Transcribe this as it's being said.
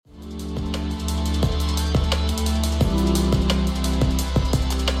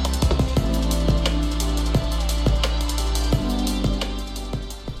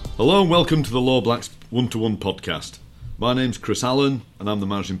Hello and welcome to the Law Blacks One-to-One podcast. My name's Chris Allen and I'm the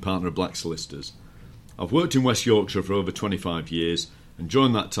managing partner of Black Solicitors. I've worked in West Yorkshire for over 25 years and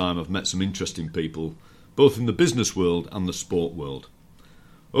during that time I've met some interesting people, both in the business world and the sport world.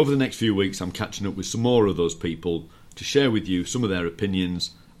 Over the next few weeks I'm catching up with some more of those people to share with you some of their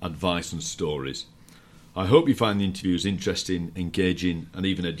opinions, advice and stories. I hope you find the interviews interesting, engaging and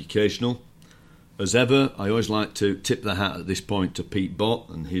even educational. As ever, I always like to tip the hat at this point to Pete Bott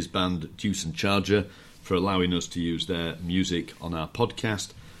and his band Deuce and Charger for allowing us to use their music on our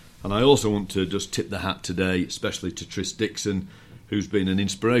podcast. And I also want to just tip the hat today, especially to Tris Dixon, who's been an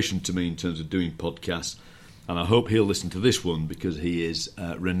inspiration to me in terms of doing podcasts. And I hope he'll listen to this one because he is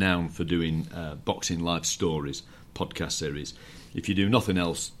renowned for doing Boxing Life Stories podcast series. If you do nothing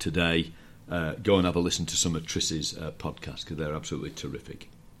else today, go and have a listen to some of Tris's podcasts because they're absolutely terrific.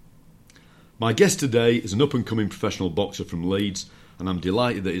 My guest today is an up-and-coming professional boxer from Leeds, and I'm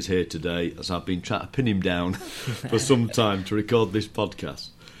delighted that he's here today as I've been trying to pin him down for some time to record this podcast.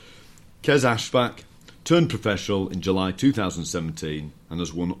 Qais Ashfaq turned professional in July 2017 and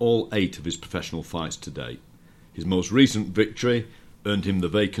has won all 8 of his professional fights to date. His most recent victory earned him the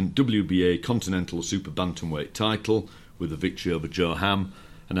vacant WBA Continental Super Bantamweight title with a victory over Joe Ham,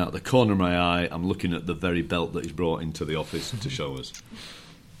 and out of the corner of my eye I'm looking at the very belt that he's brought into the office to show us.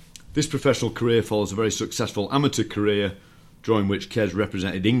 This professional career follows a very successful amateur career, during which Qais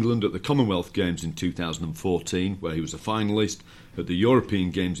represented England at the Commonwealth Games in 2014, where he was a finalist, at the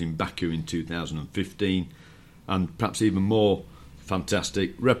European Games in Baku in 2015, and perhaps even more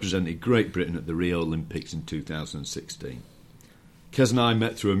fantastic, represented Great Britain at the Rio Olympics in 2016. Qais and I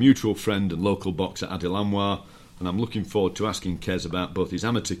met through a mutual friend and local boxer Adil Anwar, and I'm looking forward to asking Qais about both his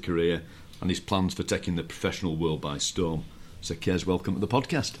amateur career and his plans for taking the professional world by storm. So Qais, welcome to the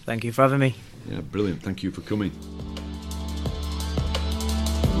podcast. Thank you for having me. Yeah, brilliant. Thank you for coming.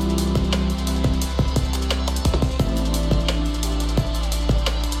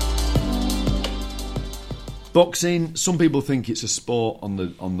 Boxing, some people think it's a sport on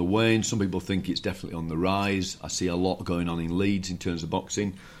the wane, some people think it's definitely on the rise. I see a lot going on in Leeds in terms of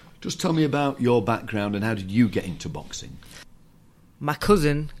boxing. Just tell me about your background and how did you get into boxing? My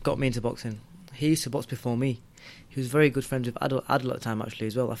cousin got me into boxing. He used to box before me. He was very good friends with Adil at the time actually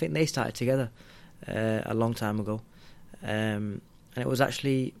as well. I think they started together a long time ago. And it was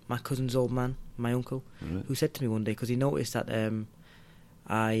actually my cousin's old man, my uncle, who said to me one day, because he noticed that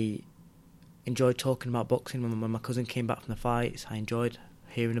I enjoyed talking about boxing when my cousin came back from the fights. I enjoyed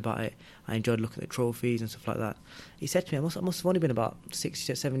hearing about it. I enjoyed looking at the trophies and stuff like that. He said to me, I must have only been about 6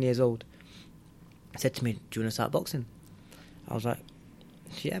 or 7 years old. He said to me, do you want to start boxing? I was like,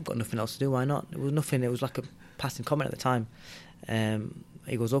 yeah, I've got nothing else to do, why not? It was nothing, it was like a passing comment at the time.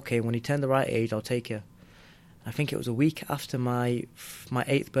 He goes, okay, when you turn the right age, I'll take you. I think it was a week after my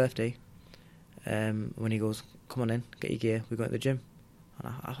 8th birthday, when he goes, come on in, get your gear, we're going to the gym.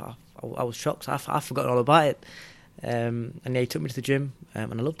 And I was shocked, I've forgotten all about it. And yeah, he took me to the gym,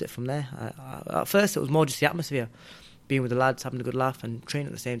 and I loved it from there. At first, it was more just the atmosphere, being with the lads, having a good laugh, and training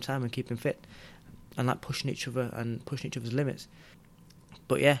at the same time and keeping fit, and like pushing each other's limits.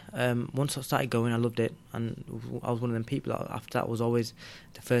 But yeah, once I started going, I loved it, and I was one of them people that after that was always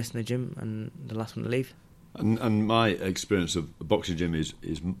the first in the gym and the last one to leave. And my experience of a boxing gym is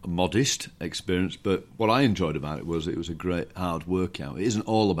a modest experience, but what I enjoyed about it was a great hard workout. It isn't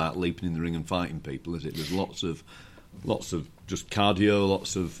all about leaping in the ring and fighting people, is it? There's lots of just cardio,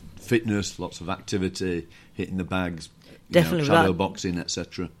 lots of fitness, lots of activity, hitting the bags, definitely shadow boxing,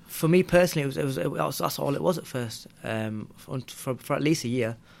 etc. For me personally, that's all it was at first, for at least a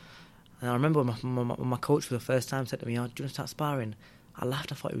year. And I remember when my coach for the first time said to me, "Oh, do you want to start sparring?" I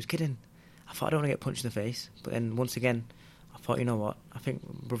laughed. I thought he was kidding. I thought I don't want to get punched in the face. But then once again, I thought, you know what? I think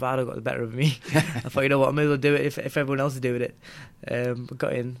bravado got the better of me. I thought, you know what? I may as well do it if everyone else is doing it.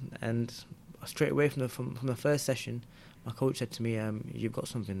 Got in, and straight away from the first session, my coach said to me, "You've got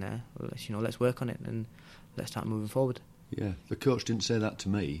something there. Let's work on it and let's start moving forward." Yeah, the coach didn't say that to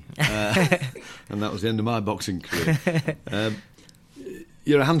me, and that was the end of my boxing career.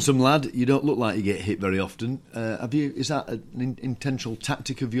 You're a handsome lad. You don't look like you get hit very often. Is that an intentional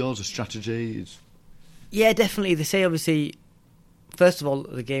tactic of yours, a strategy? Yeah, definitely. They say obviously, first of all,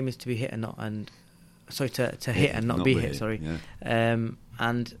 the game is to be hit and not, to hit and not be hit. Sorry, yeah.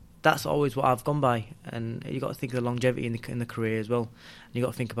 And that's always what I've gone by. And you got to think of the longevity in the career as well. And you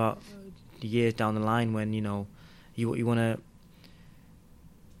got to think about the years down the line when you want to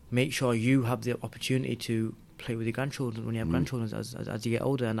make sure you have the opportunity to play with your grandchildren when you have grandchildren as you get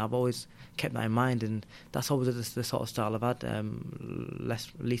older, and I've always kept that in mind, and that's always the sort of style I've had,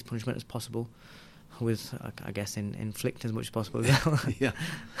 least punishment as possible, with, I guess, inflict as much as possible as well. Yeah.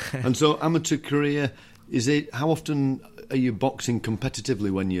 And so amateur career, how often are you boxing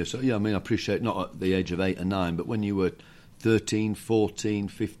competitively when you're... So, yeah, I mean, I appreciate not at the age of 8 or 9, but when you were 13, 14,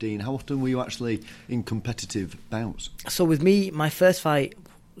 15, how often were you actually in competitive bouts? So with me, my first fight,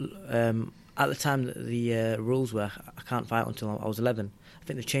 at the time the rules were I can't fight until I was 11. I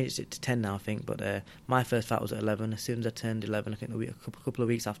think they've changed it to 10 now, I think, but my first fight was at 11. As soon as I turned 11, I think a couple of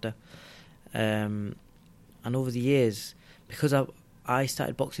weeks after. And over the years, because I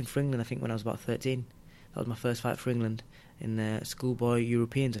started boxing for England, I think when I was about 13. That was my first fight for England in schoolboy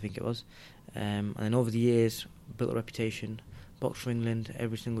Europeans, I think it was. And then over the years, built a reputation, boxed for England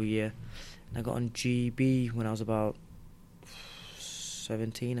every single year. And I got on GB when I was about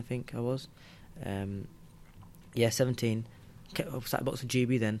 17, I think I was. 17. I started boxing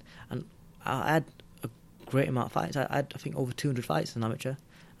GB then, and I had a great amount of fights. I had, I think, over 200 fights as an amateur,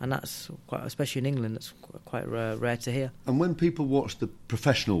 and that's quite, especially in England, that's quite rare to hear. And when people watch the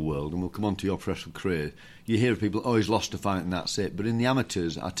professional world, and we'll come on to your professional career, you hear of people, he's lost a fight and that's it. But in the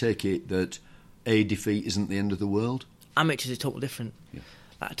amateurs, I take it that a defeat isn't the end of the world? Amateurs is totally different. Yeah.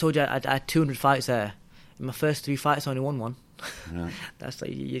 Like I told you, I had 200 fights there. In my first 3 fights, I only won one. Right. That's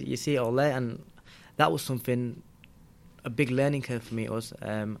like you see it all there, and that was something, a big learning curve for me it was,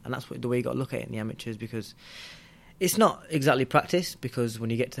 and that's the way you got to look at it in the amateurs, because it's not exactly practice, because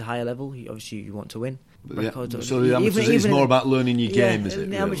when you get to higher level, you want to win. Yeah. So the amateurs is more about learning your game, is it?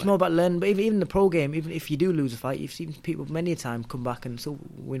 Yeah, it's more about learning. But even the pro game, even if you do lose a fight, you've seen people many a time come back and still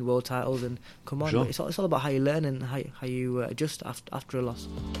win world titles and come on. Sure. It's all about how you learn and how you adjust after a loss.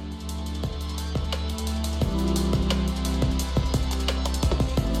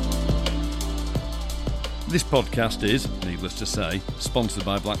 This podcast is, needless to say, sponsored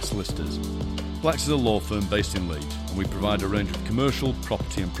by Black Solicitors. Blacks is a law firm based in Leeds, and we provide a range of commercial,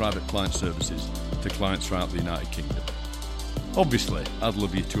 property and private client services to clients throughout the United Kingdom. Obviously, I'd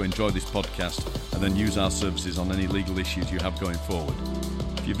love you to enjoy this podcast and then use our services on any legal issues you have going forward.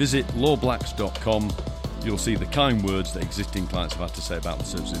 If you visit lawblacks.com, you'll see the kind words that existing clients have had to say about the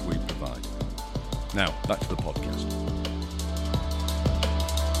services we provide. Now, back to the podcast.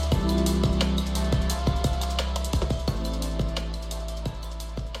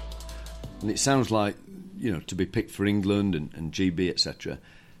 And it sounds like, to be picked for England and GB, etc.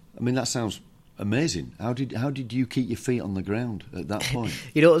 I mean, that sounds amazing. How did you keep your feet on the ground at that point?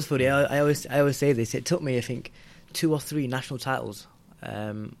 You know what's funny? I always say this. It took me, I think, 2 or 3 national titles.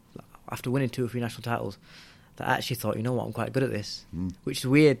 After winning 2 or 3 national titles, that I actually thought, I'm quite good at this. Which is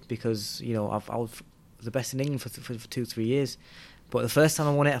weird because I was the best in England for 2 or 3 years. But the first time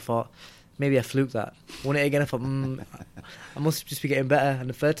I won it, I thought, maybe I fluked that. Won it again, I thought, I must just be getting better. And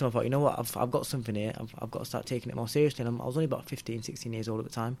the third time I thought, I've got something here. I've got to start taking it more seriously. And I was only about 15, 16 years old at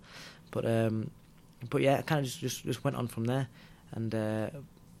the time. But yeah, I kind of just went on from there. And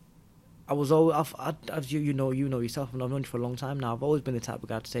I was always, as you know yourself, and I've known you for a long time now. I've always been the type of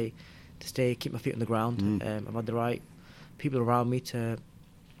guy to stay, keep my feet on the ground. I've had the right people around me to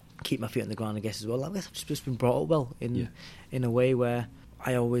keep my feet on the ground, I guess, as well. I guess I've just been brought up well in a way where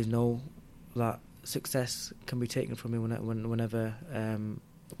I always know that success can be taken from me whenever, and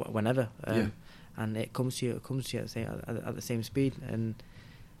it comes to you at the same speed. And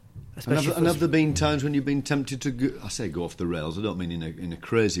especially have there been times when you've been tempted to go off the rails? I don't mean in a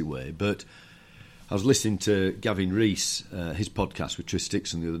crazy way, but I was listening to Gavin Rees, his podcast with Tris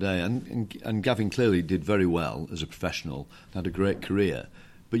Dixon the other day, and Gavin clearly did very well as a professional, had a great career,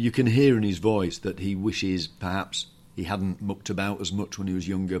 but you can hear in his voice that he wishes perhaps he hadn't mucked about as much when he was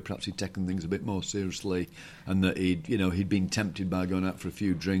younger. Perhaps he'd taken things a bit more seriously, and that he'd been tempted by going out for a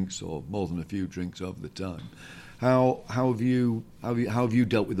few drinks or more than a few drinks over the time. How have you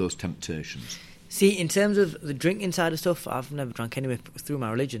dealt with those temptations? See, in terms of the drinking side of stuff, I've never drank anyway through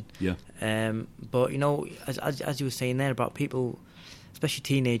my religion. Yeah. But as you were saying there about people, especially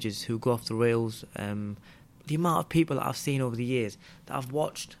teenagers who go off the rails, the amount of people that I've seen over the years that I've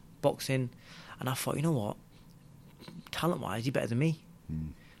watched boxing, and I thought, you know what? Talent-wise, you're better than me.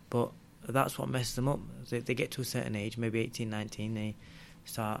 But that's what messes them up. They get to a certain age, maybe 18, 19, they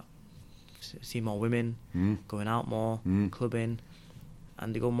start seeing more women, going out more, clubbing,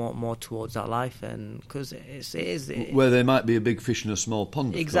 and they go more towards that life. And because it is where there might be a big fish in a small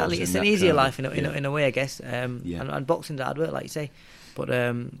pond. Exactly, it's an easier life in a way, I guess. And boxing's hard work, like you say. But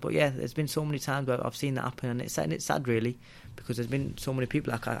yeah, there's been so many times where I've seen that happen, and it's sad really, because there's been so many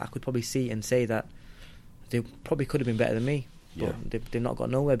people I could probably see and say that they probably could have been better than me, but they've not got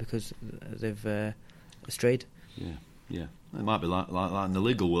nowhere because they've strayed. Yeah. It might be like in the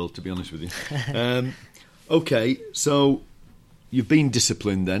legal world, to be honest with you. Okay, so you've been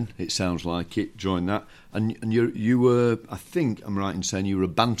disciplined then, it sounds like it, during that. And you were, I think I'm right in saying you were a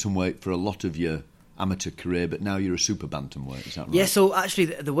bantamweight for a lot of your amateur career, but now you're a super bantamweight, is that right? Yeah, so actually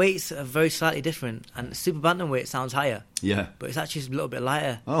the weights are very slightly different, and super bantamweight sounds higher. Yeah. But it's actually a little bit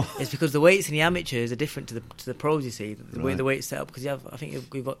lighter. Oh. It's because the weights in the amateurs are different to the pros, you see, the way Right. the weights set up, because I think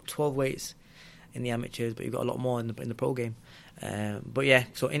you've got 12 weights in the amateurs, but you've got a lot more in the pro game. But yeah,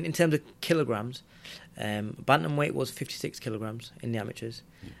 so in terms of kilograms, bantamweight was 56 kilograms in the amateurs,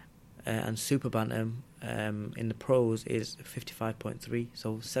 and super bantam in the pros is 55.3,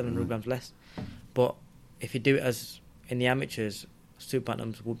 so 700 grams less. But if you do it as in the amateurs, super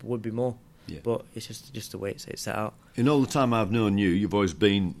bantams would be more. Yeah. But it's just the way it's set out. In all the time I've known you, you've always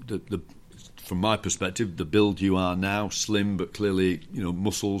been from my perspective, the build you are now, slim but clearly,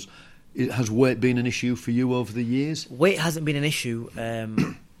 muscles. Has weight been an issue for you over the years? Weight hasn't been an issue,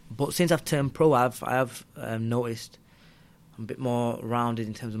 but since I've turned pro, I have noticed I'm a bit more rounded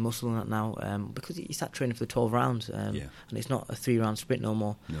in terms of muscle and that now, because you start training for the 12 rounds, and it's not a 3-round sprint no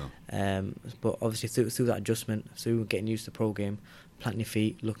more. No. But obviously through that adjustment, through getting used to the pro game, planting your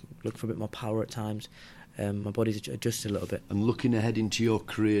feet, look for a bit more power at times, my body's adjusted a little bit. And looking ahead into your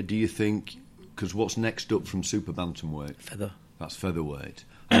career, do you think, because what's next up from super bantamweight? Feather. That's featherweight.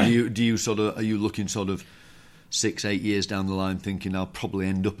 And do you are you looking sort of 6-8 years down the line thinking I'll probably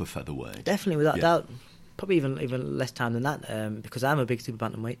end up a featherweight? Definitely, without doubt. Probably even less time than that, because I'm a big super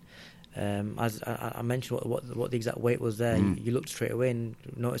bantamweight. As I mentioned what the exact weight was there, you looked straight away and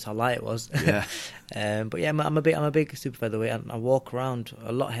noticed how light it was. Yeah. But yeah, I'm a big super featherweight, and I walk around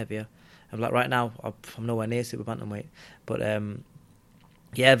a lot heavier. I'm like right now, I'm nowhere near super bantamweight, but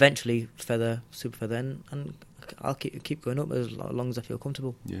yeah, eventually super feather, and I'll keep going up as long as I feel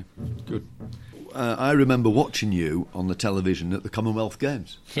comfortable. Yeah, good. I remember watching you on the television at the Commonwealth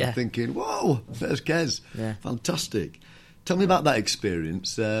Games. Yeah. Thinking, whoa, there's Qais. Yeah. Fantastic. Tell me about that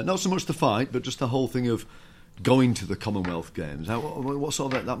experience. Not so much the fight, but just the whole thing of going to the Commonwealth Games. What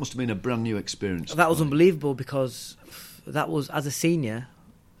sort of that must have been a brand new experience. That was unbelievable, because that was, as a senior,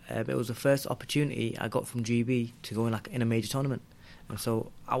 it was the first opportunity I got from GB to go in a major tournament. And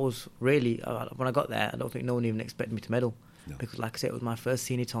so I was really, when I got there, I don't think no one even expected me to medal. No. Because, like I said, it was my first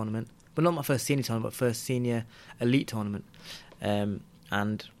senior tournament. But not my first senior tournament, but first senior elite tournament. And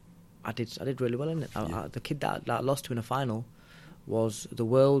I did really well in it. The kid that I lost to in a final was the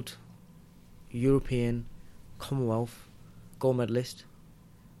world, European, Commonwealth gold medalist,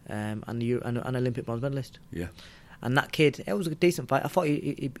 and an Olympic bronze medalist. Yeah. And that kid, it was a decent fight. I thought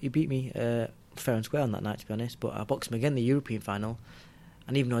he beat me fair and square on that night, to be honest. But I boxed him again in the European final,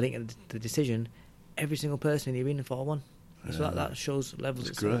 and even though I didn't get the decision, every single person in the arena thought I won. So that shows levels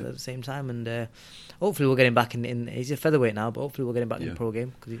at the same time, and hopefully we'll get him back in. He's a featherweight now, but hopefully we'll get him back in the pro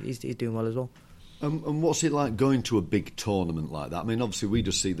game, because he's doing well as well. And what's it like going to a big tournament like that? I mean, obviously we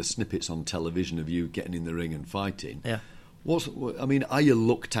just see the snippets on television of you getting in the ring and fighting. Yeah. Are you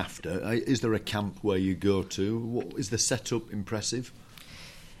looked after? Is there a camp where you go to? Is the setup impressive?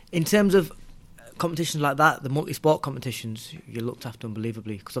 In terms of competitions like that, the multi-sport competitions, you're looked after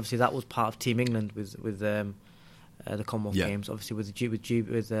unbelievably, because obviously that was part of Team England with the Commonwealth Games. Obviously with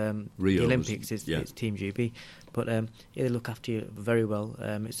the Olympics, it's Team GB. But they look after you very well.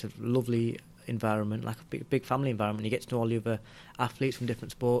 It's a lovely environment, like a big family environment. You get to know all the other athletes from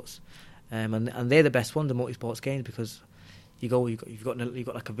different sports, and they're the best ones, the multi-sports games, because you've got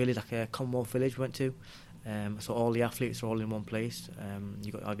like a village, like a Commonwealth village we went to. So all the athletes are all in one place.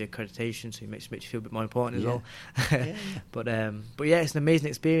 You got all the accreditation, so it makes you feel a bit more important as well. But yeah, it's an amazing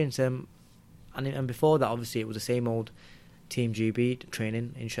experience. And before that, obviously, it was the same old Team GB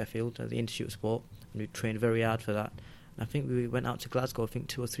training in Sheffield at the Institute of Sport, and we trained very hard for that. And I think we went out to Glasgow,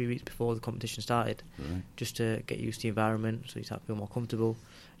 2 or 3 weeks before the competition started, just to get used to the environment, so you start to feel more comfortable,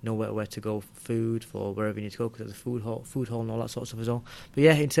 know where to go for food, for wherever you need to go, because there's a food hall and all that sort of stuff as well. But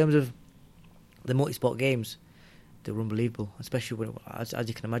yeah, in terms of the multi-sport games, they were unbelievable, especially as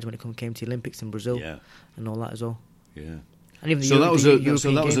you can imagine when it came to the Olympics in Brazil and all that as well. Yeah. And even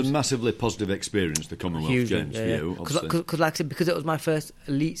that was a massively positive experience, the Commonwealth Games for you. Because like I said, because it was my first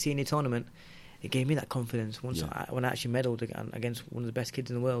elite senior tournament, it gave me that confidence when I actually medalled against one of the best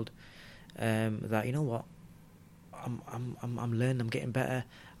kids in the world. That, you know what, I'm learning, I'm getting better.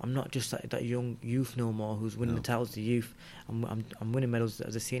 I'm not just that young youth no more who's winning the titles to youth. I'm winning medals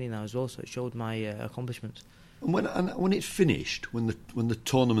as a senior now as well. So it showed my accomplishments. And when it's finished, when the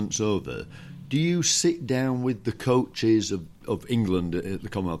tournament's over, do you sit down with the coaches of England at the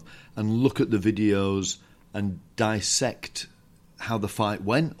Commonwealth and look at the videos and dissect how the fight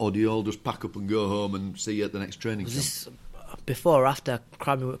went, or do you all just pack up and go home and see you at the next training camp? before or after I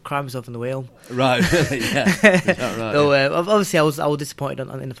cried myself on the way home. Right, really, yeah. Is that right? So obviously I was disappointed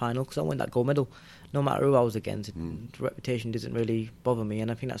in the final because I won that gold medal. No matter who I was against, the reputation doesn't really bother me,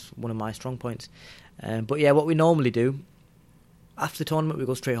 and I think that's one of my strong points. But yeah, what we normally do after the tournament, we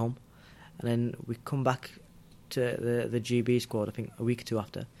go straight home, and then we come back to the GB squad. I think a week or two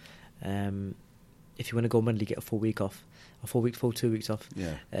after. If you win a gold medal, you get a full week off, full 2 weeks off.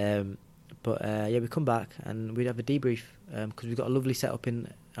 Yeah. But we come back and we'd have a debrief because we've got a lovely setup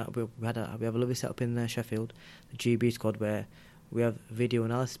in. We have a lovely setup in Sheffield, the GB squad, where we have video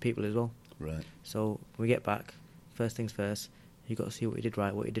analysis people as well. Right. So when we get back, first things first, you got to see what you did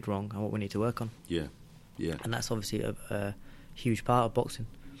right, what you did wrong, and what we need to work on. Yeah. Yeah. And that's obviously a huge part of boxing.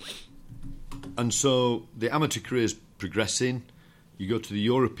 And so the amateur career is progressing. You go to the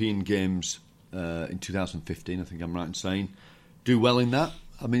European Games in 2015, I think I'm right in saying. Do well in that.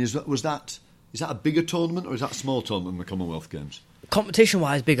 I mean, is that a bigger tournament or is that a small tournament than the Commonwealth Games?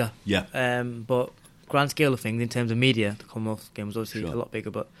 Competition-wise, bigger. Yeah. But grand scale of things, in terms of media, the Commonwealth Games was obviously a lot bigger.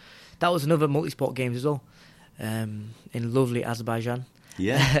 But that was another multi-sport games as well, in lovely Azerbaijan.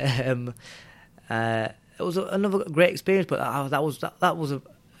 Yeah. It was another great experience, but that was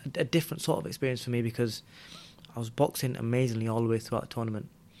a different sort of experience for me because I was boxing amazingly all the way throughout the tournament.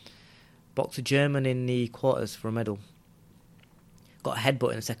 Boxed a German in the quarters for a medal. Got a headbutt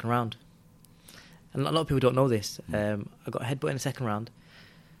in the second round. And a lot of people don't know this. I got a headbutt in the second round.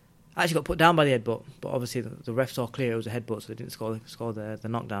 I actually got put down by the headbutt, but obviously the ref saw clear it was a headbutt, so they didn't score the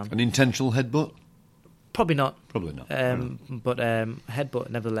knockdown. An intentional headbutt? Probably not. Probably not. But a headbutt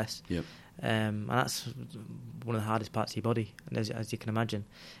nevertheless. Yep. And that's one of the hardest parts of your body, as you can imagine.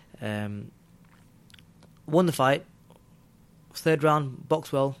 Won the fight. Third round,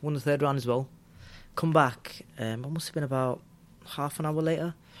 boxed well. Won the third round as well. Come back. I must have been about half an hour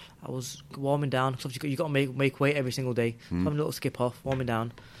later. I was warming down. Cause you got to make weight every single day. So having a little skip off, warming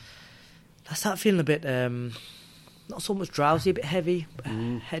down. I start feeling a bit, not so much drowsy, a bit heavy.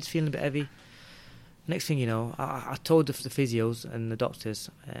 Head's feeling a bit heavy. Next thing you know, I told the physios and the doctors,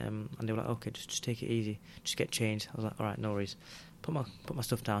 and they were like, "Okay, just take it easy, just get changed." I was like, "All right, no worries." Put my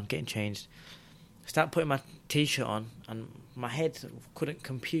stuff down, getting changed. Start putting my t-shirt on, and my head couldn't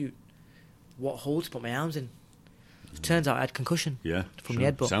compute what hole to put my arms in. Turns out I had concussion. Yeah, from the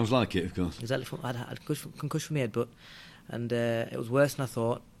headbutt. Sounds like it, of course. Exactly, I had concussion from the headbutt, and it was worse than I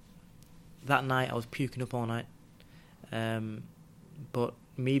thought. That night I was puking up all night, but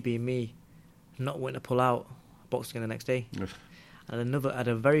me being me, not wanting to pull out, boxed again the next day. And I had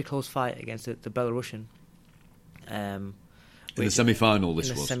a very close fight against the Belarusian. In the semi-final, this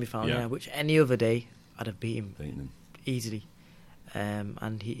was? In the semi-final, yeah. Which any other day I'd have beaten him easily.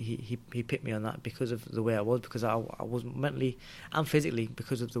 And he picked me on that because of the way I was, because I was mentally and physically,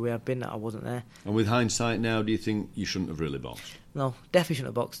 because of the way I've been, I wasn't there. And with hindsight now, do you think you shouldn't have really boxed? No, definitely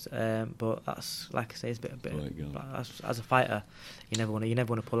shouldn't have boxed. But that's, like I say, it's a bit. As a fighter, you never want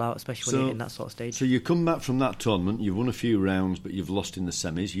to pull out, especially when you're in that sort of stage. So you come back from that tournament, you've won a few rounds, but you've lost in the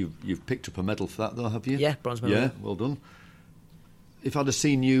semis. You've picked up a medal for that, though, have you? Yeah, bronze medal. Yeah, well done. If I'd have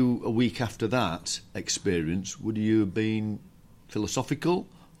seen you a week after that experience, would you have been philosophical,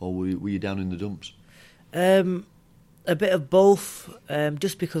 or were you down in the dumps? A bit of both,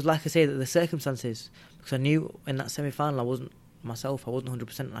 just because, like I say, that the circumstances, because I knew in that semi-final I wasn't myself, I wasn't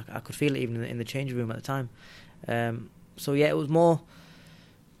 100%, I could feel it even in the changing room at the time. So yeah, it was more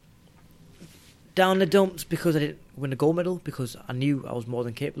down the dumps because I didn't win the gold medal, because I knew I was more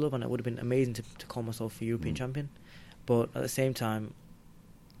than capable of, and it would have been amazing to call myself a European champion. But at the same time,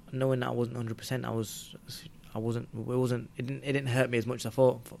 knowing that I wasn't 100%, it didn't hurt me as much as I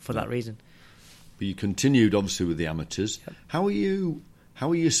thought for that reason. But you continued obviously with the amateurs. Yep. How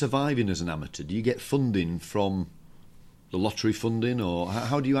are you surviving as an amateur? Do you get funding from the lottery funding, or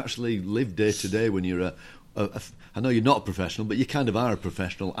how do you actually live day to day when you're I know you're not a professional, but you kind of are a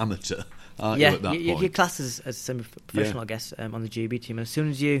professional amateur, aren't you, at that point? You're classed as semi-professional, I guess, on the GB team. And as soon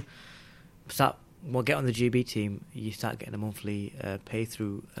as you get on the GB team, you start getting a monthly pay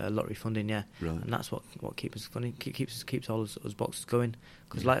through lottery funding, right. And that's what keeps us funny, keeps all us boxers going.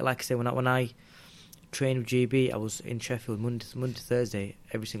 Because like I say, when I trained with GB, I was in Sheffield Monday to Thursday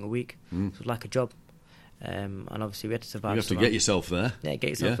every single week. So it was like a job, and obviously we had to survive. You have to get yourself there. Yeah, get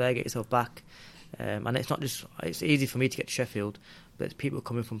yourself there, get yourself back. And it's easy for me to get to Sheffield, but it's people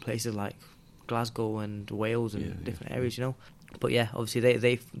coming from places like Glasgow and Wales and different areas, you know. But yeah, obviously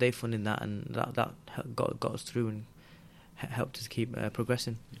they funded that, and that got us through and helped us keep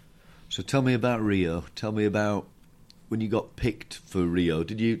progressing. So tell me about Rio. Tell me about when you got picked for Rio.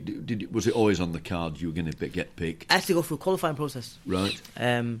 Was it always on the card you were going to get picked? I had to go through a qualifying process. Right.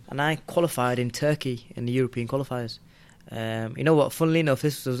 And I qualified in Turkey in the European qualifiers. You know what? Funnily enough,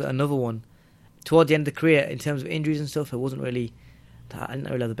 this was another one. Toward the end of the career, in terms of injuries and stuff, I didn't really have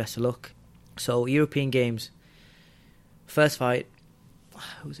the best of luck. So European Games, first fight,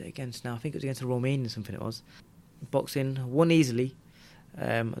 who was it against now? I think it was against a Romanian or something it was. Boxing, won easily.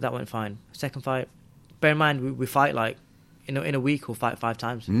 That went fine. Second fight, bear in mind we fight like in a week we'll fight 5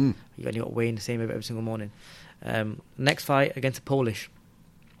 times. You got to weigh in the same every single morning. Next fight against a Polish,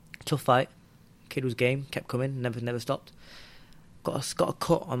 tough fight. Kid was game, kept coming, never stopped. Got a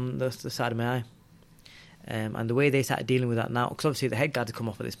cut on the side of my eye. And the way they started dealing with that now, because obviously the head guard had come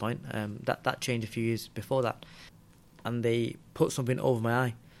off at this point, that changed a few years before that, and they put something over my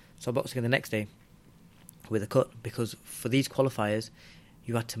eye. So I boxed again the next day with a cut, because for these qualifiers,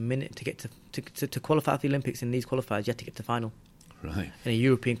 you had to get to qualify for the Olympics. In these qualifiers, you had to get to the final. Right. In a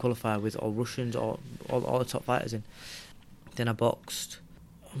European qualifier with all Russians, all the top fighters in. Then I boxed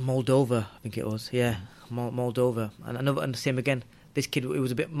Moldova, I think it was. Yeah, Moldova, and the same again. This kid, it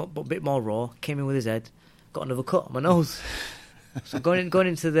was a bit more raw. Came in with his head, got another cut on my nose. So going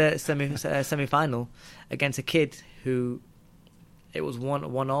into the semi final against a kid who, it was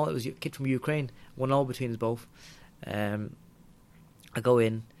 1-1. It was a kid from Ukraine, 1-1 between us both. I go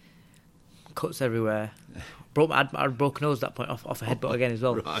in, cuts everywhere. I had a broken nose at that point off a headbutt again as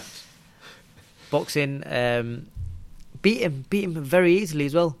well. Right. Boxing, beat him very easily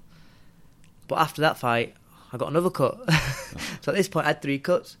as well. But after that fight, I got another cut. So at this point, I had 3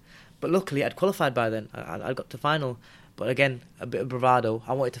 cuts. But luckily, I'd qualified by then. I got to final. But again, a bit of bravado.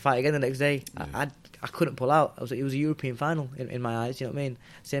 I wanted to fight again the next day. Yeah. I couldn't pull out. It was a European final in my eyes. You know what I mean?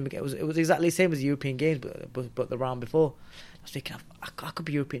 Same. It was exactly the same as the European Games, but the round before. I was thinking, I could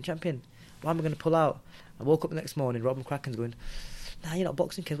be European champion. Why am I going to pull out? I woke up the next morning. Rob McCracken's going, "Nah, you're not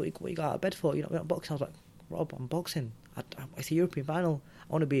boxing, kids. What you got out of bed for? You're not boxing." I was like, "Rob, I'm boxing. It's a European final.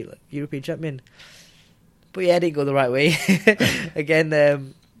 I want to be European champion." But yeah, it didn't go the right way. Again,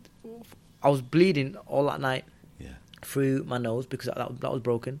 I was bleeding all that night through my nose because that was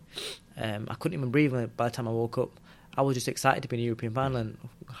broken. I couldn't even breathe by the time I woke up. I was just excited to be in a European final and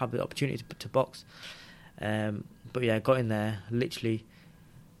have the opportunity to box. But yeah, I got in there, literally.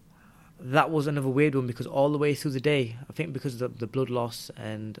 That was another weird one because all the way through the day, I think because of the blood loss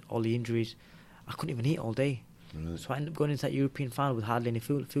and all the injuries, I couldn't even eat all day. Really? So I ended up going into that European final with hardly any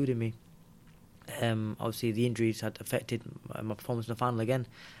food in me. Obviously, the injuries had affected my performance in the final again.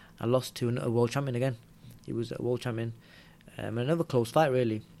 I lost to a world champion again. He was a world champion. Another close fight,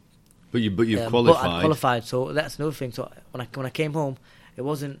 really. But you've qualified. But I'd qualified, so that's another thing. So when I came home, it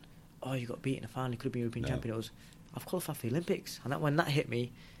wasn't, oh, you got beat in a final, you could have been European champion. It was, I've qualified for the Olympics. And when that hit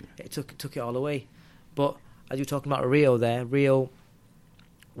me, it took it all away. But as you were talking about Rio there, Rio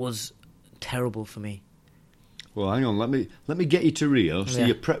was terrible for me. Well, hang on. Let me get you to Rio. So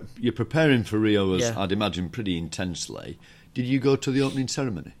you're preparing for Rio, as I'd imagine, pretty intensely. Did you go to the opening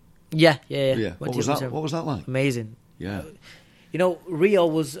ceremony? Yeah. What was that like? Amazing. Yeah. You know, Rio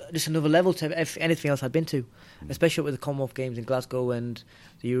was just another level to anything else I'd been to, especially with the Commonwealth Games in Glasgow and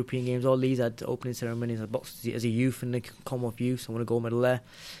the European Games. All these had opening ceremonies. I boxed as a youth in the Commonwealth Youth, so I won a gold medal there.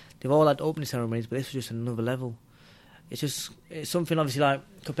 They've all had opening ceremonies, but this was just another level. It's something, obviously, like,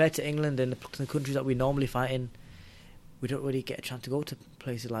 compared to England and the countries that we normally fight in, we don't really get a chance to go to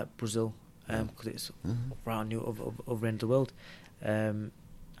places like Brazil, because it's around the other end of the world. And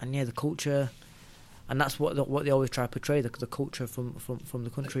the culture, and that's what they always try to portray, the culture from the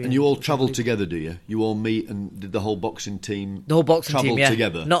country. And you all travelled together, do you? You all meet, and did the whole boxing team? The whole boxing team, yeah.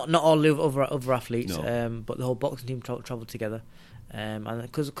 Together. Not all the other athletes, no. but the whole boxing team travelled together. And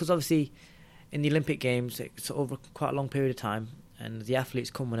because obviously in the Olympic Games it's over quite a long period of time, and the athletes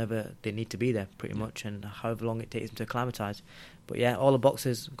come whenever they need to be there, pretty much, and however long it takes them to acclimatise. But yeah, all the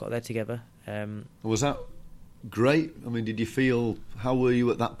boxers got there together. Was that great? I mean, did you feel, how were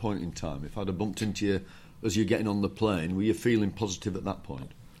you at that point in time? If I'd have bumped into you as you're getting on the plane, were you feeling positive at that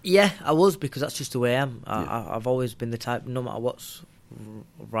point? Yeah, I was, because that's just the way I am. I've always been the type, no matter what's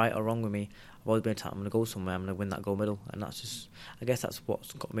right or wrong with me, I've always been the type, I'm going to go somewhere, I'm going to win that gold medal, and that's just, I guess that's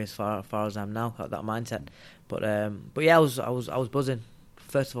what's got me as far as I am now, that mindset. But yeah, I was buzzing.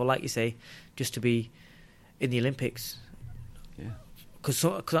 First of all, like you say, just to be in the Olympics. Yeah. Because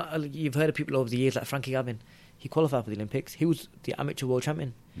you've heard of people over the years, like Frankie Gavin. He qualified for the Olympics. He was the amateur world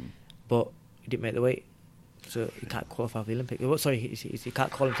champion, but he didn't make the weight, so he can't qualify for the Olympics. Well, sorry, he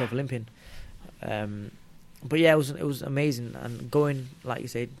can't call himself Olympian. But yeah, it was amazing, and going, like you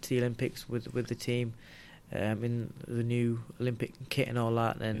say, to the Olympics with the team, in the new Olympic kit and all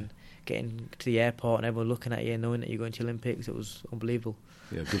that, and getting to the airport and everyone looking at you and knowing that you're going to the Olympics, it was unbelievable.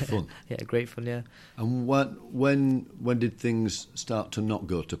 Yeah, good fun. Yeah, great fun. Yeah. And when did things start to not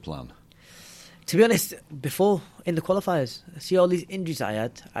go to plan? To be honest, before, in the qualifiers, see all these injuries I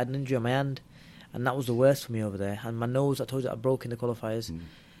had an injury on my hand, and that was the worst for me over there. And my nose, I told you, I broke in the qualifiers.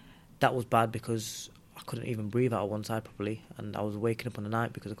 That was bad because I couldn't even breathe out of one side properly, and I was waking up on the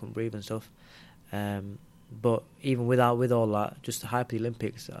night because I couldn't breathe and stuff. But even with all that, just the hype of the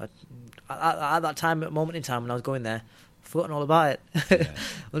Olympics, at that time, moment in time when I was going there, I'd forgotten all about it. Yeah.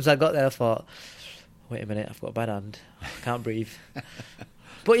 Once I got there, I thought, wait a minute, I've got a bad hand, I can't breathe.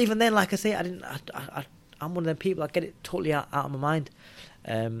 But even then, like I say, I'm one of them people, I get it totally out of my mind.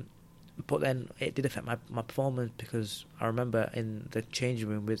 But then it did affect my performance, because I remember in the changing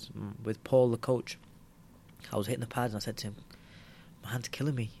room with Paul, the coach, I was hitting the pads and I said to him, my hand's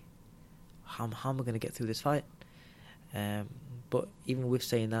killing me. How am I going to get through this fight? But even with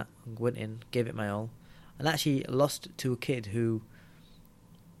saying that, I went in, gave it my all, and actually lost to a kid who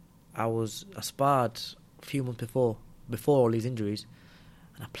I sparred a few months before all these injuries,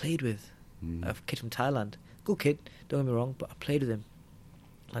 and I played with a kid from Thailand. Good kid, don't get me wrong, but I played with him.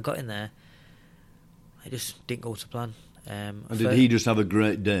 I got in there, I just didn't go to plan. And did he just have a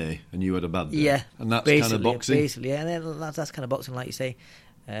great day and you had a bad day? Yeah. And that's kind of boxing? Basically, yeah, and that's kind of boxing, like you say.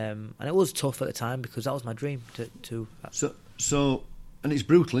 And it was tough at the time because that was my dream to So and it's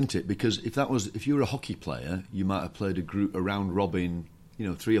brutal, isn't it? Because if you were a hockey player, you might have played a round robin,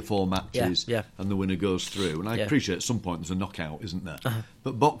 3 or 4 matches, and the winner goes through. And I appreciate at some point there's a knockout, isn't there? Uh-huh.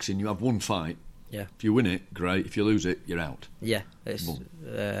 But boxing, you have one fight. Yeah. If you win it, great. If you lose it, you're out. Yeah, it's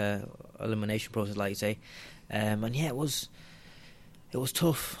elimination process, like you say. And yeah, it was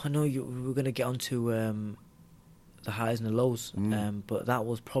tough. I know we were going to get onto the highs and the lows, but that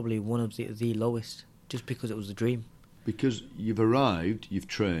was probably one of the lowest, just because it was a dream. Because you've arrived, you've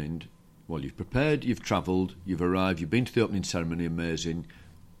trained, you've prepared, you've travelled, you've arrived, you've been to the opening ceremony, amazing.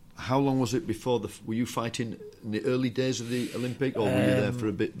 How long was it before were you fighting in the early days of the Olympic, or were you there for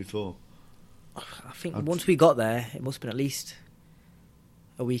a bit before? I think once we got there, it must have been at least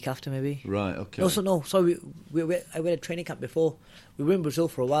a week after, maybe. Right, okay. No, sorry, I went a training camp before. We were in Brazil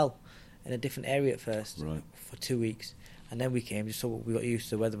for a while, in a different area at first, right, for 2 weeks. And then we came, just so we got used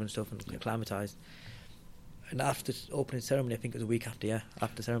to the weather and stuff and acclimatised. And after opening ceremony, I think it was a week after,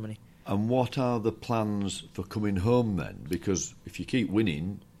 after ceremony. And what are the plans for coming home then? Because if you keep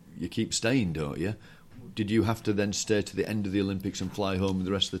winning, you keep staying, don't you? Did you have to then stay to the end of the Olympics and fly home with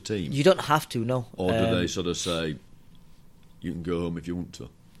the rest of the team? You don't have to, no. Or do they sort of say, you can go home if you want to?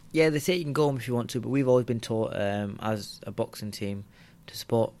 Yeah, they say you can go home if you want to, but we've always been taught as a boxing team to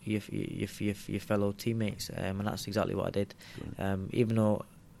support your fellow teammates, and that's exactly what I did. Even though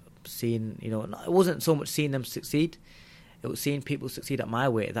seeing, it wasn't so much seeing them succeed, it was seeing people succeed at my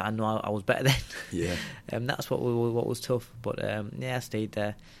weight that I know I was better than. Yeah. That's what was tough. But I stayed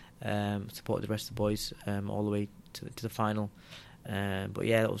there, supported the rest of the boys all the way to the final. But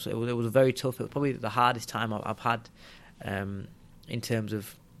yeah, it was very tough. It was probably the hardest time I've had in terms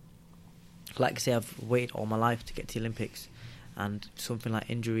of, like I say, I've waited all my life to get to the Olympics, and something like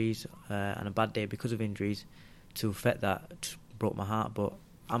injuries and a bad day because of injuries to affect that just broke my heart. But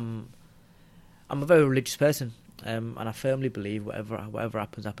I'm a very religious person, and I firmly believe whatever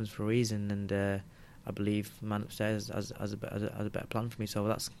happens for a reason, and I believe the man upstairs has a better plan for me. So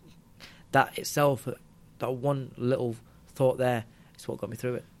that itself, that one little thought there, is what got me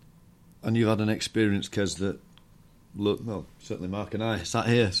through it. And you've had an experience, Kez, that certainly Mark and I sat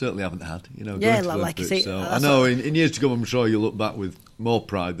here certainly haven't had. Like you say, so I know in years to come, I'm sure you'll look back with more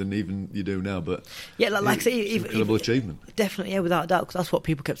pride than even you do now. But yeah, like I say, it's incredible achievement. Definitely, yeah, without a doubt, because that's what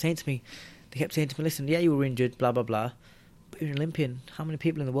people kept saying to me. They kept saying to me, "Listen, yeah, you were injured, blah blah blah, but you're an Olympian. How many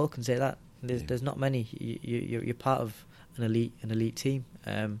people in the world can say that? There's not many. You're part of an elite team."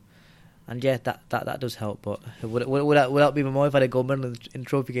 And yeah, that does help. But would that be more if I had a gold medal in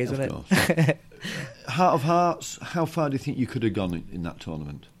trophy case, wouldn't it? Heart of hearts, how far do you think you could have gone in that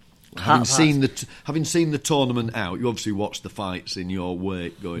tournament? Having seen the tournament out, you obviously watched the fights in your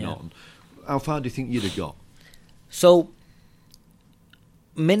weight going on. How far do you think you'd have got? So,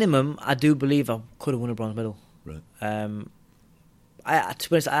 minimum, I do believe I could have won a bronze medal. Right. To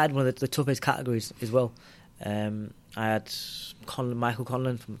be honest, I had one of the toughest categories as well. I had Michael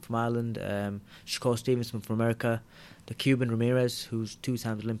Conlon from Ireland, Shakur Stevenson from America, the Cuban Ramirez, who's 2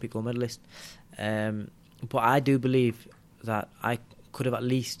 times Olympic gold medalist. But I do believe that I could have at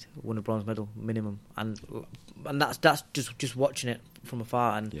least won a bronze medal minimum, and that's just watching it from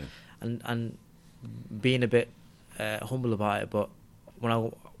afar and being a bit humble about it. But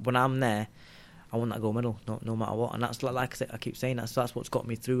when I'm there, I want that gold medal no matter what, and that's like I keep saying, that's what's got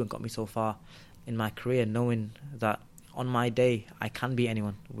me through and got me so far in my career, knowing that on my day I can beat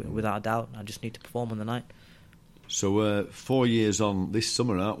anyone without a doubt. I just need to perform on the night. So 4 years on this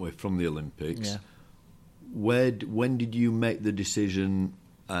summer, aren't we, from the Olympics? Yeah. When did you make the decision,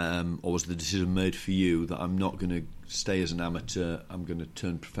 or was the decision made for you that I'm not going to stay as an amateur, I'm going to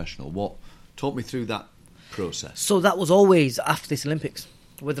turn professional? Talk me through that process. So that was always after this Olympics,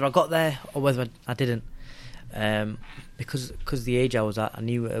 whether I got there or whether I didn't. Because the age I was at, I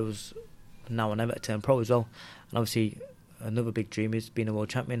knew it was now or never to turn pro as well. And obviously, another big dream is being a world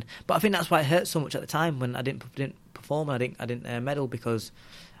champion. But I think that's why it hurt so much at the time when I didn't perform and I didn't medal, because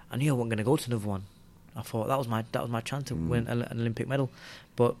I knew I wasn't going to go to another one. I thought that was my chance to win an Olympic medal.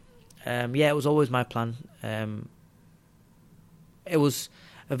 But it was always my plan. It was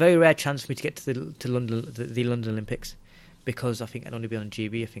a very rare chance for me to get to London, the London Olympics, because I think I'd only been on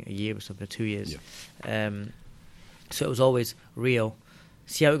GB, I think a year or something, or 2 years. Yeah. So it was always Rio.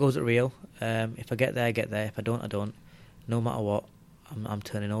 See how it goes at Rio. If I get there, I get there. If I don't, I don't. No matter what, I'm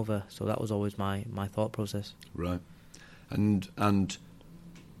turning over. So that was always my thought process. Right. And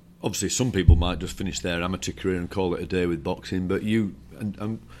obviously some people might just finish their amateur career and call it a day with boxing, but you...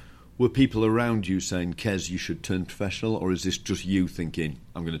 and were people around you saying, Qais, you should turn professional, or is this just you thinking,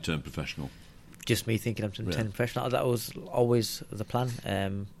 I'm going to turn professional? Just me thinking I'm turning professional. That was always the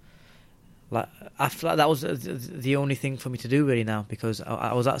plan. After that was the only thing for me to do really now, because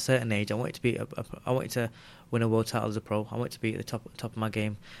I was at a certain age. I wanted to be I wanted to win a world title as a pro. I wanted to be at the top of my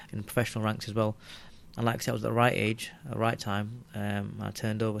game in professional ranks as well. And like I said, I was at the right age, at the right time. I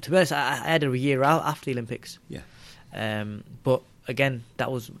turned over. To be honest, I had a year out after the Olympics. Yeah. But again,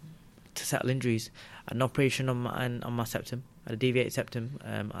 that was to settle injuries. I had an operation on my septum. I had a deviated septum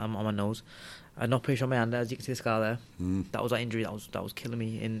on my nose. I had an operation on my hand, as you can see the scar there. That was that injury that was killing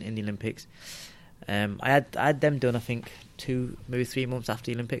me in the Olympics. I had them done, I think, 2, maybe 3 months after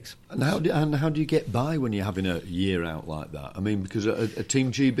the Olympics. And how do you get by when you're having a year out like that? I mean, because a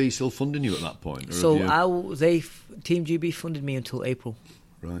Team GB still funding you at that point? Or so Team GB funded me until April,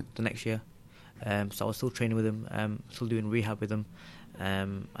 right, the next year. So I was still training with them, still doing rehab with them,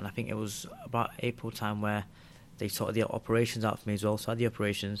 and I think it was about April time where they sorted the operations out for me as well. So I had the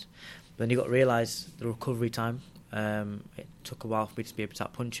operations. But then you got to realise the recovery time. It took a while for me to be able to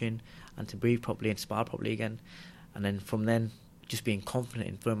start punching and to breathe properly and spar properly again. And then from then, just being confident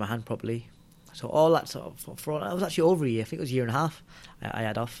in throwing my hand properly. So all that sort of, it was actually over a year. I think it was a year and a half I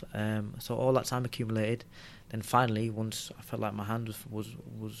had off. So all that time accumulated. Then finally, once I felt like my hand was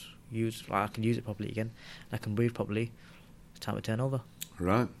used, like I can use it properly again, and I can breathe properly, it's time to turn over.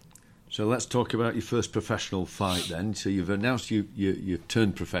 Right. So let's talk about your first professional fight then. So you've announced you've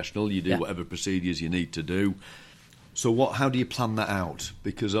turned professional, you do whatever procedures you need to do. So how do you plan that out?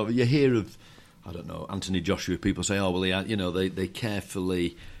 Because you hear of, I don't know, Anthony Joshua, people say, oh, well, they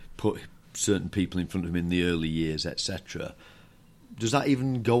carefully put certain people in front of him in the early years, etc. Does that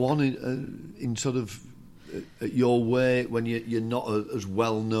even go on in sort of your way when you're not as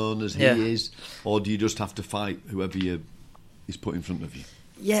well known as he is? Or do you just have to fight whoever is put in front of you?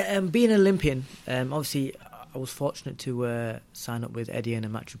 Yeah, being an Olympian, obviously I was fortunate to sign up with Eddie and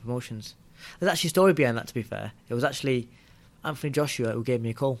Matchroom Promotions. There's actually a story behind that, to be fair. It was actually Anthony Joshua who gave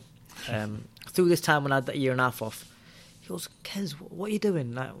me a call. Through this time when I had that year and a half off, he goes, Qais, what are you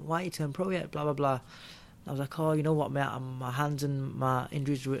doing? Like, why are you turning pro yet? Blah, blah, blah. I was like, oh, you know what, mate, my hands and my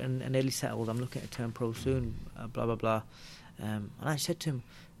injuries are nearly settled. I'm looking to turn pro soon, blah, blah, blah. And I said to him,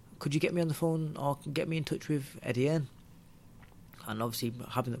 could you get me on the phone or get me in touch with Eddie Earn? And obviously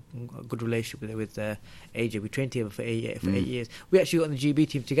having a good relationship with AJ, we trained together for 8 years. We actually got on the GB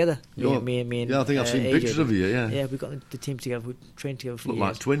team together. Me and I think I've seen AJ. Pictures of you. Yeah, we got the team together. We trained together for Look years.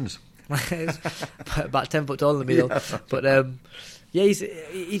 like twins. About 10 foot taller than me though. But he's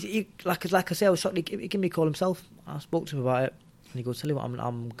like I say, I was shocked. He gave me a call himself. I spoke to him about it, and he goes, "Tell you what,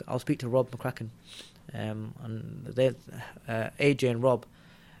 I'll speak to Rob McCracken." And they, AJ and Rob,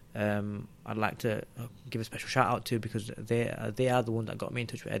 I'd like to give a special shout out to, because they are the ones that got me in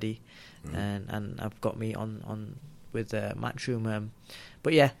touch with Eddie, and have got me on with Matchroom.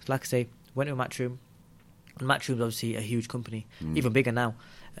 But yeah, like I say, went to Matchroom, and Matchroom's obviously a huge company, even bigger now.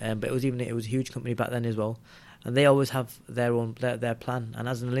 But it was a huge company back then as well, and they always have their own their plan. And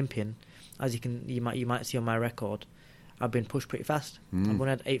as an Olympian, as you might see on my record, I've been pushed pretty fast. I've only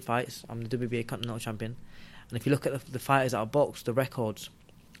had 8 fights. I'm the WBA Continental Champion, and if you look at the fighters that are boxed, the records.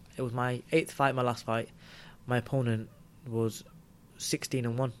 It was my 8th fight, my last fight. My opponent was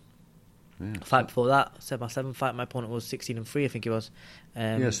 16-1. Yeah. Fight before that, said my 7th fight, my opponent was 16-3, I think it was.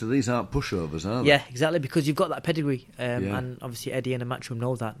 So these aren't pushovers, are they? Yeah, exactly, because you've got that pedigree, and obviously Eddie and the Matchroom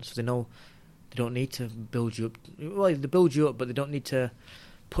know that, so they know they don't need to build you up. Well, they build you up, but they don't need to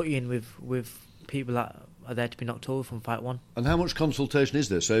put you in with people that are there to be knocked over from fight one. And how much consultation is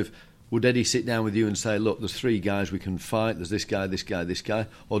there? So would Eddie sit down with you and say, look, there's 3 guys we can fight, there's this guy, this guy, this guy,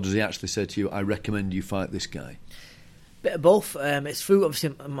 or does he actually say to you, I recommend you fight this guy? Bit of both. It's through,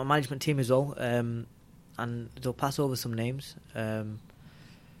 obviously, my management team as well, and they'll pass over some names on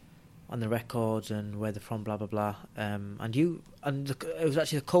the records and where they're from, blah, blah, blah. It was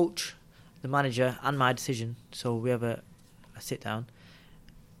actually the coach, the manager, and my decision, so we have a sit-down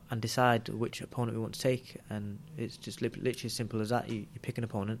and decide which opponent we want to take, and it's just literally as simple as that. You pick an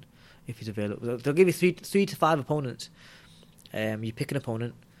opponent if he's available. They'll give you three to 5 opponents. You pick an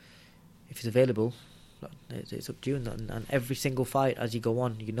opponent if he's available. It's up to you, and every single fight as you go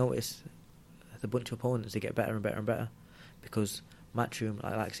on, you notice the bunch of opponents, they get better and better and better, because Matchroom,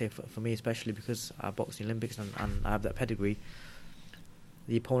 like I say, for me especially, because I boxed in the Olympics and I have that pedigree,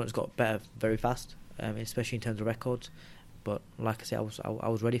 the opponents got better very fast, especially in terms of records. But like I say, I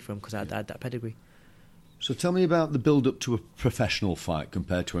was ready for him because I had that pedigree. So tell me about the build-up to a professional fight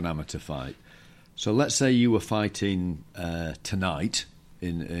compared to an amateur fight. So let's say you were fighting tonight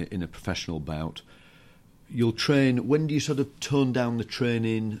in a professional bout. You'll train. When do you sort of tone down the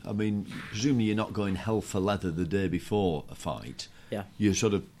training? I mean, presumably you're not going hell for leather the day before a fight. Yeah. You're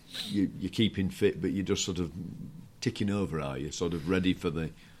sort of you're keeping fit, but you're just sort of ticking over. Are you sort of ready for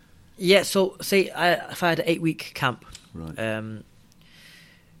the? Yeah. So say if I had an 8-week camp. Right.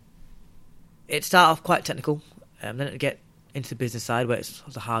 It started off quite technical, then it get into the business side where it's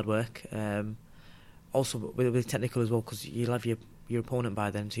the hard work. Also with technical as well, because you'll have your opponent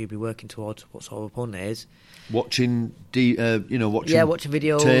by then, so you'll be working towards what sort of opponent it is. Watching watching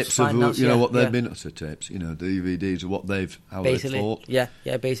videos, tapes of what they've been. So tapes, DVDs of what how basically, they've fought.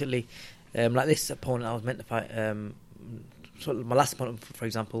 Yeah, basically, like this opponent I was meant to fight. So my last opponent, for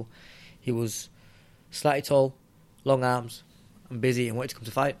example, he was slightly tall, long arms, and busy, and wanted to come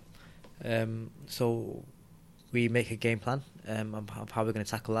to fight. So we make a game plan of how we're going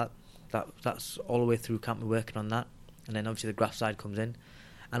to tackle that. That's all the way through camp. We're working on that, and then obviously the graft side comes in,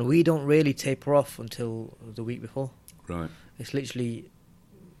 and we don't really taper off until the week before. Right. It's literally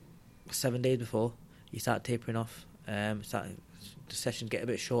 7 days before you start tapering off. The sessions get a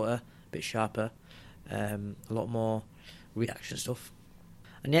bit shorter, a bit sharper, a lot more reaction stuff,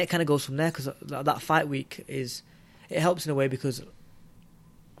 and yeah, it kind of goes from there, because that fight week it helps in a way, because,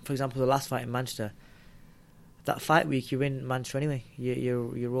 for example, the last fight in Manchester, that fight week you're in Manchester anyway.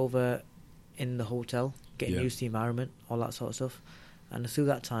 You're over in the hotel, getting used to the environment, all that sort of stuff. And through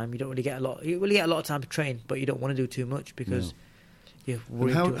that time, you don't really get a lot. You really get a lot of time to train, but you don't want to do too much because you're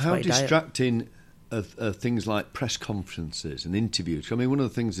worried too much about your diet. How distracting are things like press conferences and interviews? I mean, one of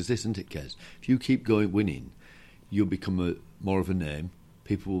the things is this, isn't it, Qais? If you keep winning, you'll become more of a name.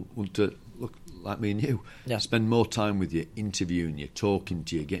 People want to look like me and you, spend more time with you, interviewing you, talking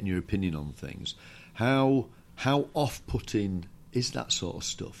to you, getting your opinion on things. How off-putting is that sort of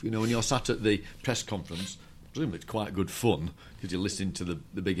stuff? When you're sat at the press conference, presumably it's quite good fun because you're listening to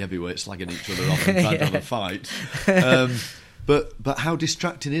the big heavyweights slagging each other off and trying to have a fight. But how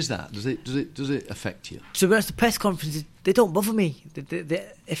distracting is that? Does it affect you? To be honest, the press conferences, they don't bother me. They,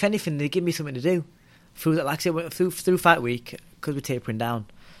 if anything, they give me something to do. Through that, like I said, through fight week, because we're tapering down,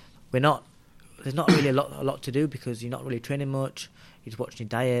 there's not really a lot to do, because you're not really training much. You're just watching your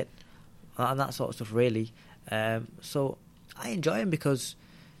diet and that sort of stuff, really. So I enjoy them because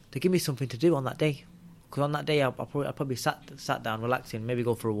they give me something to do on that day. Because on that day, I probably sat down, relaxing, maybe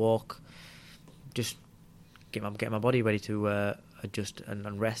go for a walk, just get my body ready to adjust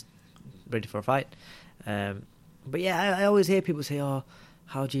and rest, ready for a fight. But yeah, I always hear people say, "Oh,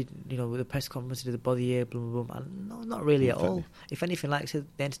 how do you with the press conference, did it bother you?" Blah, blah, blah. And no, not really at all. If anything, like I said,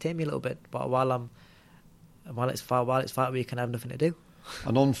 they entertain me a little bit. But while it's fight week, and I have nothing to do.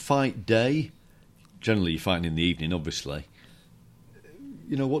 And on fight day, generally you're fighting in the evening, obviously.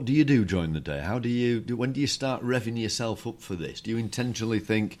 What do you do during the day? When do you start revving yourself up for this? Do you intentionally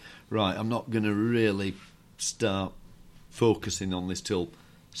think, right, I'm not going to really start focusing on this till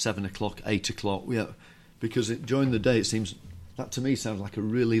 7 o'clock, 8 o'clock? Yeah, because during the day that to me sounds like a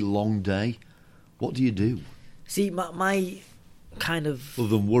really long day. What do you do? See, my kind of... Other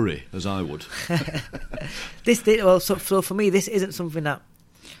than worry, as I would. So for me, this isn't something that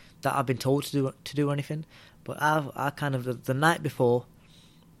I've been told to do or anything. But I kind of, the night before,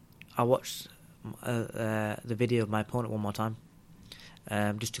 I watched the video of my opponent one more time,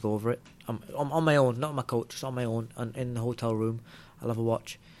 just to go over it. On my own, not my coach, just on my own, and in the hotel room. I'll have a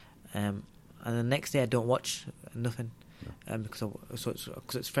watch. And the next day I don't watch nothing. Because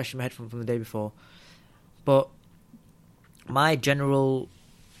it's fresh in my head from the day before. But my general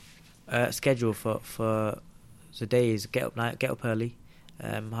schedule for the day is get up early,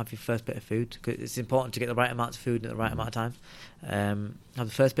 have your first bit of food, because it's important to get the right amount of food at the right amount of time. Have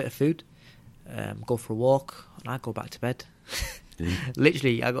the first bit of food, go for a walk, and I go back to bed.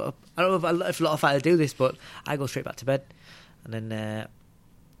 Literally, I don't know if a lot of fighters do this, but I go straight back to bed, and then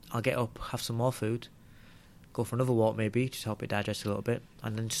I'll get up, have some more food, go for another walk maybe, just help it digest a little bit,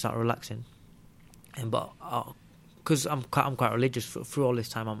 and then just start relaxing. But because I'm quite religious, through all this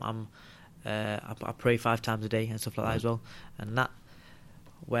time, I pray 5 times a day and stuff like that as well, and that,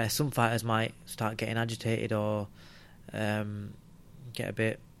 where some fighters might start getting agitated or get a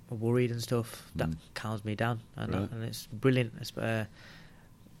bit worried and stuff, that calms me down, and it's brilliant.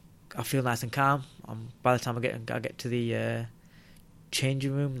 I feel nice and calm. By the time I get to the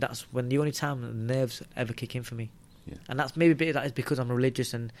changing room, that's when the only time the nerves ever kick in for me. And that's maybe a bit of that is because I'm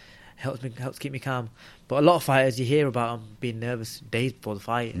religious and helps keep me calm. But a lot of fighters, you hear about them being nervous days before the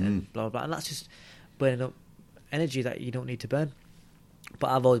fight and blah blah blah, and that's just burning up energy that you don't need to burn.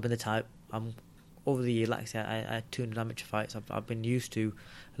 But I've always been the type. Over the year, like I said, I had 200 amateur fights. I've been used to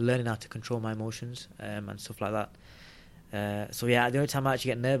learning how to control my emotions and stuff like that. So yeah, the only time I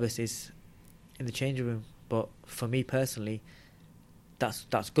actually get nervous is in the changing room. But for me personally,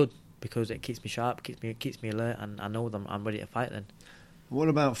 that's good, because it keeps me sharp, keeps me alert, and I know that I'm ready to fight then. What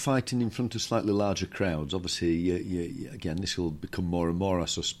about fighting in front of slightly larger crowds? Obviously, you, again, this will become more and more, I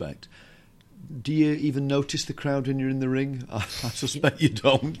suspect. Do you even notice the crowd when you're in the ring? I suspect you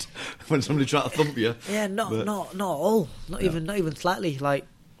don't. When somebody tries to thump you. Yeah, not at all. Not even slightly. Like,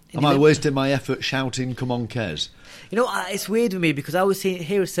 am I wasting my effort shouting, "Come on, Qais"? You know, it's weird with me, because I always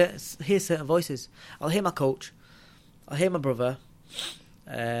hear certain voices. I'll hear my coach. I'll hear my brother.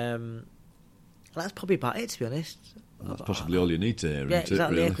 That's probably about it, to be honest. That's possibly all you need to hear, yeah, isn't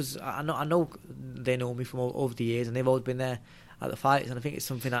exactly, it? Really? because I know they know me from over the years, and they've always been there at the fights, and I think it's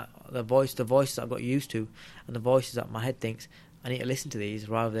something that the voices that I've got used to, and the voices that my head thinks I need to listen to these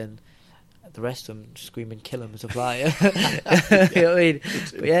rather than the rest of them screaming "kill him" and stuff like that. You know what I mean?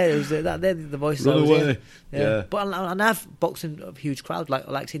 But yeah, it was they're the voices. Run away. Yeah. But I have boxing of huge crowds,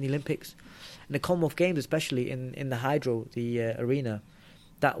 like seeing the Olympics, in the Commonwealth Games, especially in the Hydro, the arena.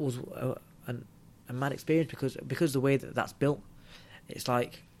 That was a mad experience, because the way that's built, it's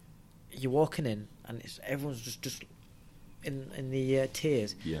like you're walking in and everyone's just in the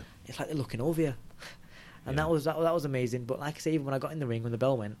tiers. Yeah, it's like they're looking over you, and that was amazing. But like I say, even when I got in the ring, when the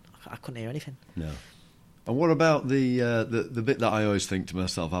bell went, I couldn't hear anything. No. And what about the bit that I always think to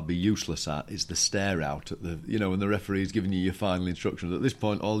myself I'd be useless at is the stare out at when the referee's giving you your final instructions. At this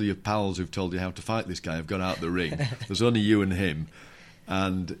point, all your pals who've told you how to fight this guy have gone out the ring. There's only you and him.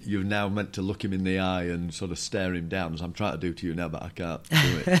 And you're now meant to look him in the eye and sort of stare him down, as I'm trying to do to you now, but I can't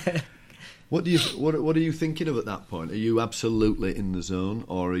do it. What are you thinking of at that point? Are you absolutely in the zone,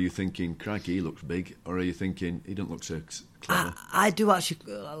 or are you thinking, crikey, he looks big, or are you thinking, he doesn't look so clever? I do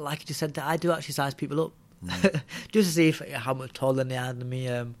actually, like you just said, that I do actually size people up, just to see how much taller they are than me,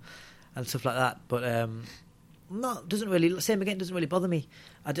 and stuff like that. But doesn't really bother me.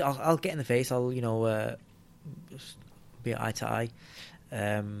 I'll get in the face. I'll be eye to eye.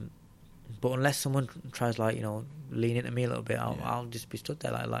 But unless someone tries lean into me a little bit, I'll just be stood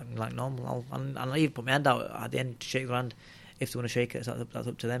there like normal. I'll even put my hand out at the end to shake their hand if they want to shake it. So that's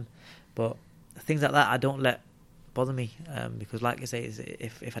up to them. But things like that I don't let bother me, because like I say,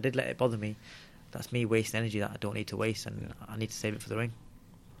 if I did let it bother me, that's me wasting energy that I don't need to waste, and I need to save it for the ring.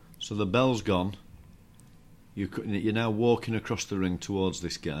 So the bell's gone. You're now walking across the ring towards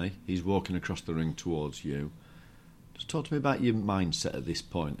this guy. He's walking across the ring towards you. Just talk to me about your mindset at this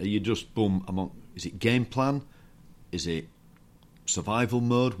point. Are you just is it game plan? Is it survival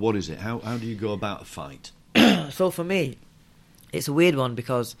mode? What is it? How do you go about a fight? So for me, it's a weird one,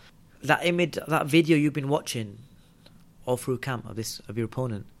 because that image, that video you've been watching all through camp of your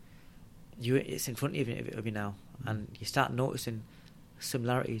opponent, it's in front of you now, and you start noticing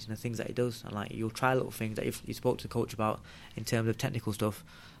similarities in the things that he does, and you'll try little things that you spoke to the coach about in terms of technical stuff,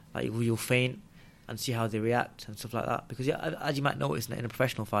 like you'll feint and see how they react and stuff like that. Because as you might notice in a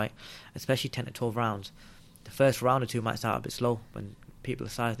professional fight, especially 10 to 12 rounds, the first round or two might start a bit slow when people are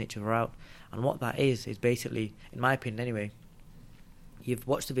sizing each other out. And what that is basically, in my opinion anyway, you've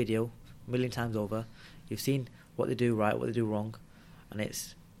watched the video a million times over, you've seen what they do right, what they do wrong, and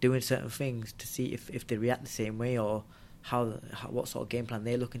it's doing certain things to see if they react the same way, or what sort of game plan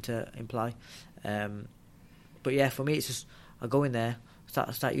they're looking to imply. But yeah, for me, it's just I go in there,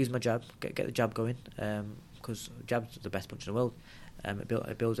 start using my jab, get the jab going, because jab's the best punch in the world.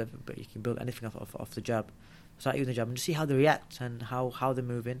 It builds but you can build anything off the jab. Start using the jab and just see how they react and how they're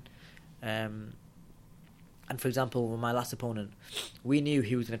moving. And for example, with my last opponent, we knew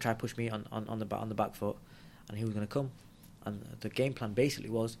he was going to try to push me on the back foot, and he was going to come. and the game plan basically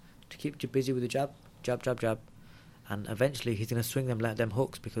was to keep you busy with the jab, and eventually he's going to swing them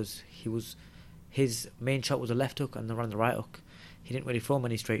hooks, because his main shot was a left hook and the right hook. He didn't really throw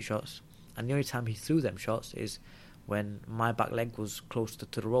many straight shots, and the only time he threw them shots is when my back leg was close to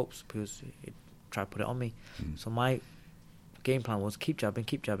the ropes, because he tried to put it on me. So my game plan was keep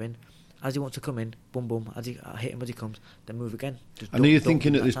jabbing. As he wants to come in, boom, boom. I hit him as he comes, then move again. And are you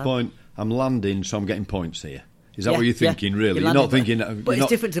thinking at this point, I'm landing, so I'm getting points here? Is that what you're thinking, really? You're not thinking... But it's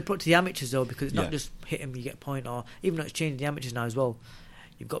different to the amateurs, though, because it's not just hit him, you get a point, or even though it's changing the amateurs now as well,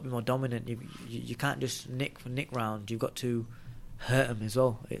 you've got to be more dominant. You can't just nick round. You've got to hurt them as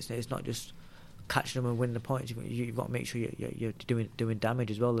well. It's not just catching them and winning the points. You've got to make sure you're doing damage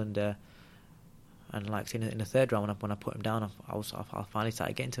as well. And like I said, in the third round, when I put him down, I finally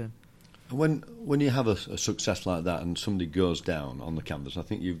started getting to him. When you have a success like that and somebody goes down on the canvas, I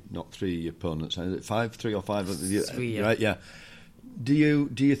think you've knocked 3 opponents. Is it 5, 3 or 5? 3, yeah. Right, yeah. Do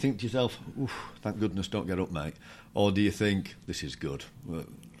you think to yourself, oof, thank goodness, don't get up, mate? Or do you think this is good,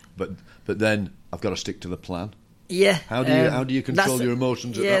 but then I've got to stick to the plan? Yeah. How do you control your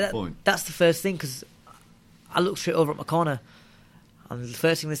emotions at that point? That's the first thing, because I look straight over at my corner, and the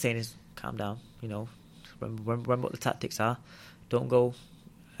first thing they're saying is, calm down. Remember what the tactics are. Don't go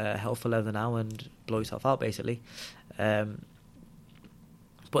hell for leather now and blow yourself out, basically. But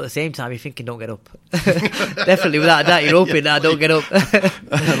at the same time, you're thinking, don't get up. Definitely, without a doubt, you're hoping that I don't get up.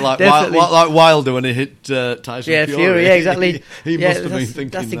 like Wilder when he hit Tyson Fury. Yeah, exactly. he must have been thinking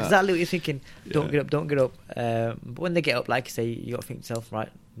that's that. exactly what you're thinking. Don't get up. But when they get up, like you say, you got to think to yourself, right,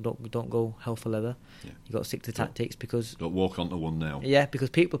 don't go hell for leather. Yeah. You got to stick to tactics, because... Don't walk onto one now. Yeah,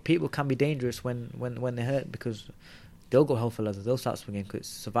 because people can be dangerous when they're hurt, because they'll go hell for leather. They'll start swinging because it's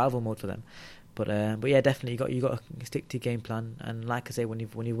survival mode for them. But yeah, definitely you got to stick to your game plan. And like I say, when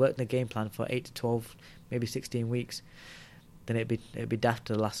you work in a game plan for 8 to 12, maybe 16 weeks, then it'd be daft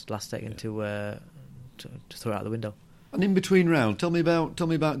to the last second to throw it out the window. And in between round, tell me about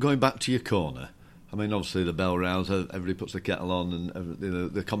going back to your corner. I mean, obviously the bell rounds, everybody puts the kettle on,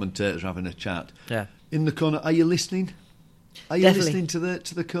 and the commentators are having a chat. Yeah. In the corner, are you listening? Are you Definitely. listening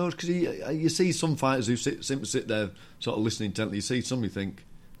to the coach? Because you see some fighters who simply sit there, sort of listening intently. You see some, you think,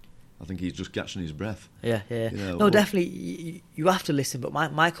 I think he's just catching his breath. Yeah. No, definitely, you have to listen. But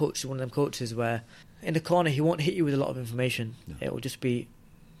my coach is one of them coaches where in the corner he won't hit you with a lot of information. No. It will just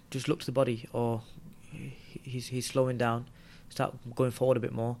look to the body, or he's slowing down, start going forward a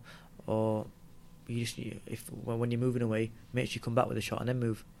bit more, or when you're moving away, make sure you come back with a shot and then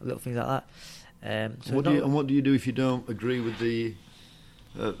move. Little things like that. What do you do if you don't agree with the...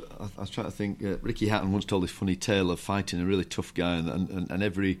 I was trying to think. Ricky Hatton once told this funny tale of fighting a really tough guy, and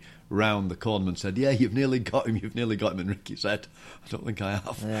every round the cornerman said, "Yeah, you've nearly got him. And Ricky said, "I don't think I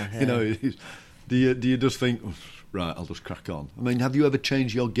have." Yeah. Do you just think, right, I'll just crack on? I mean, have you ever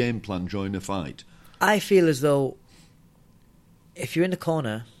changed your game plan during a fight? I feel as though if you're in the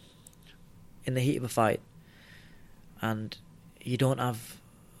corner in the heat of a fight and you don't have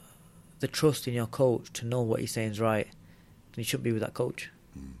the trust in your coach to know what he's saying is right, then you shouldn't be with that coach.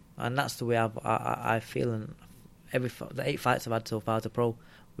 And that's the way I feel. And the 8 fights I've had so far as a pro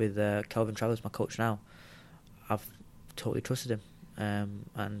with Kelvin Travers, my coach now, I've totally trusted him.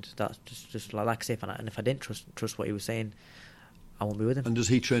 And that's just like I say, and if I didn't trust what he was saying, I won't be with him. And does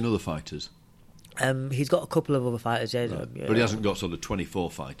he train other fighters? He's got a couple of other fighters, yeah. Right. But he hasn't got sort of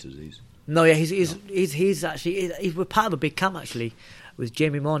 24 fighters. No, yeah, he's actually we're part of a big camp actually with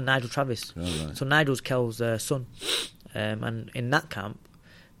Jamie Moore and Nigel Travis. Oh, right. So Nigel's Kel's son, and in that camp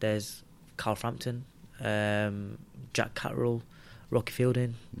there's Carl Frampton, Jack Catterall, Rocky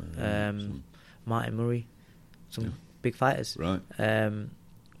Fielding, Martin Murray, some big fighters. Right.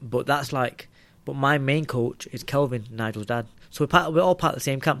 But my main coach is Kelvin, Nigel's dad. So we're all part of the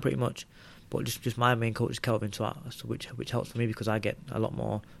same camp pretty much. But just my main coach is Kelvin, so which helps for me because I get a lot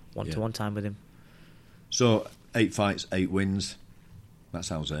more one-to-one time with him. So 8 fights, 8 wins. That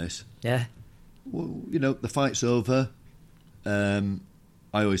sounds ace. Yeah. Well, the fight's over.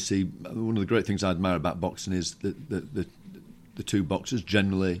 I always see one of the great things I admire about boxing is that the two boxers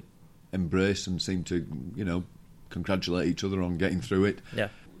generally embrace and seem to congratulate each other on getting through it. Yeah.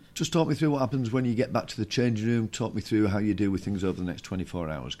 Just talk me through what happens when you get back to the changing room. Talk me through how you deal with things over the next 24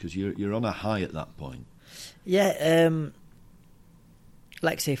 hours because you're on a high at that point. Yeah.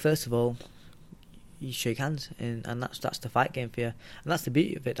 Like I say, first of all, you shake hands, and that's the fight game for you, and that's the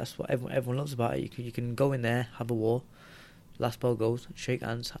beauty of it. That's what everyone loves about it. You can go in there, have a war, last ball goes, shake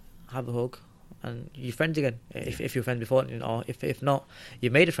hands, have a hug, and you're friends again. If you're friends before, or if not,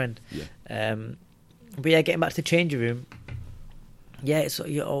 you've made a friend. Yeah. But yeah, getting back to the changing room. Yeah,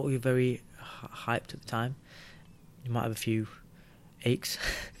 you're very hyped at the time. you might have a few aches,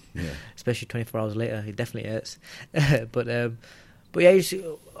 Yeah. especially 24 hours later. It definitely hurts. But yeah,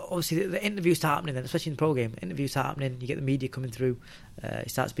 obviously the interviews start happening then, especially in the pro game. Interviews start happening. You get the media coming through. You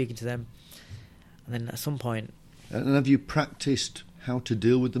start speaking to them, and then at some point. And have you practiced how to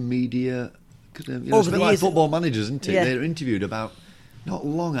deal with the media? Because it's a bit like football managers, isn't it? Yeah. They're interviewed about not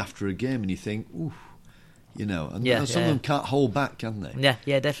long after a game, and you think, ooh, and some of them can't hold back, can they?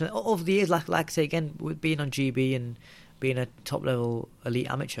 Yeah, definitely. Over the years, like I say again, with being on GB and being a top level elite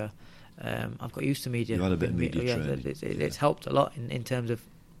amateur, I've got used to media. You had a bit of media training. It's helped a lot in terms of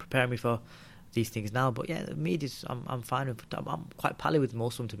preparing me for these things now. But yeah, the media's I'm fine with. I'm quite pally with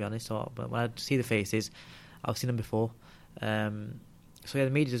most of them, to be honest. But when I see the faces, I've seen them before. So yeah,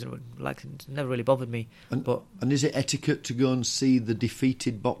 the media it's never really bothered me. And is it etiquette to go and see the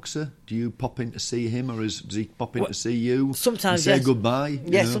defeated boxer? Do you pop in to see him, or does he pop in to see you? Sometimes and say goodbye.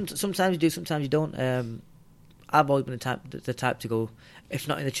 Yeah, sometimes you do, sometimes you don't. I've always been the type to go, if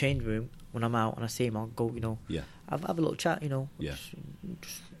not in the change room, when I'm out and I see him, I'll go. Have a little chat. Yeah.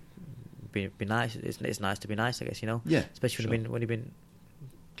 Just be nice. It's nice to be nice, I guess. Yeah. Especially when you've been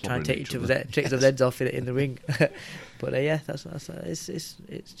trying to take each other. other's heads off in the ring. But yeah, that's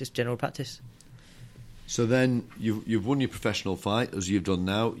it's just general practice. So then you've won your professional fight, as you've done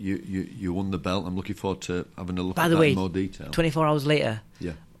now. You won the belt. I'm looking forward to having a look at that in more detail. 24 hours later,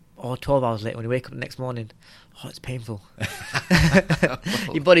 yeah, or 12 hours later, when you wake up the next morning, it's painful.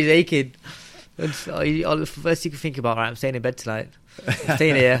 Your body's aching. And the first you can think about, right, I'm staying in bed tonight. I'm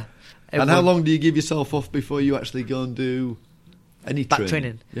staying here. And how long do you give yourself off before you actually go and do any back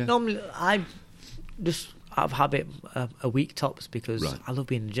training? Yeah. Normally, I just have habit a week tops, because I love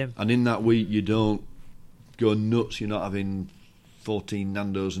being in the gym. And in that week, you don't go nuts. You're not having 14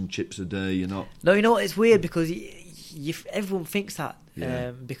 Nando's and chips a day. You're not. No, you know what? It's weird because everyone thinks that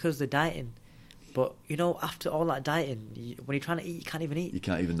because they're dieting. But after all that dieting, when you're trying to eat, you can't even eat. You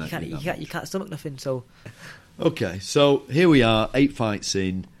can't even. You can't stomach nothing. So. Okay, so here we are, 8 fights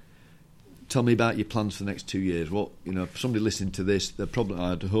in. Tell me about your plans for the next 2 years. What somebody listening to this, they're probably,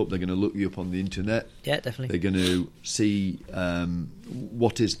 I'd hope they're going to look you up on the internet. Yeah, definitely. They're going to see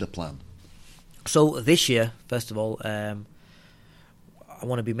what is the plan. So this year, first of all, I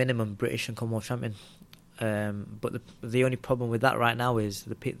want to be minimum British and Commonwealth champion. But the only problem with that right now is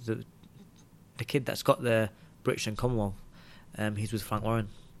the kid that's got the British and Commonwealth. He's with Frank Warren,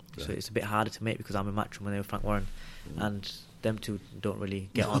 so it's a bit harder to make because I'm in matchroom when they were Frank Warren, and them two don't really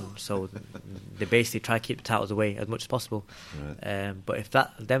get on. So they basically try to keep the titles away as much as possible. Right. But if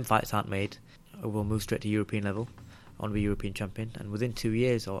them fights aren't made, we'll move straight to European level. I want to be European champion, and within 2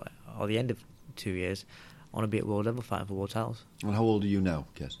 years or the end of 2 years, I want to be at world level fighting for world titles. And how old are you now,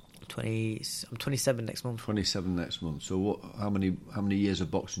 Kes? I'm 27 next month. 27 next month. So how many years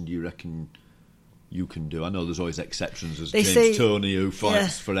of boxing do you reckon you can do? I know there's always exceptions, as James Toney, who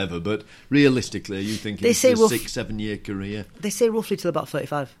fights forever, but realistically, are you thinking it's a 6-7 year career? They say roughly till about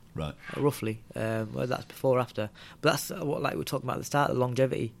 35. Right. Roughly. Whether that's before or after. But that's what, like we were talking about at the start, the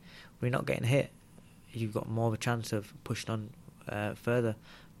longevity. When you're not getting hit, you've got more of a chance of pushing on further.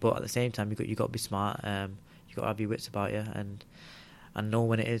 But at the same time, you've got to be smart. You've got to have your wits about you and know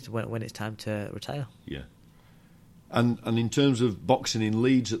when it's time to retire. Yeah. And in terms of boxing in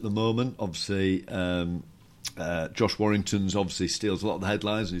Leeds at the moment, obviously Josh Warrington's obviously steals a lot of the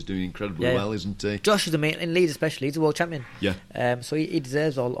headlines and he's doing incredibly well, isn't he? Josh is in Leeds especially. He's a world champion. Yeah. So he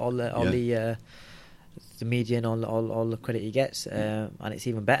deserves all the media and all the credit he gets. And it's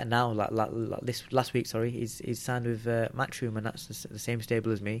even better now. Like this last week, he's signed with Matchroom, and that's the same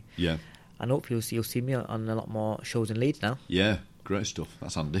stable as me. Yeah. And hopefully you'll see me on a lot more shows in Leeds now. Yeah, great stuff.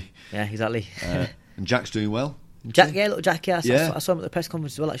 That's handy. Yeah, exactly. And Jack's doing well. Jack, I saw him at the press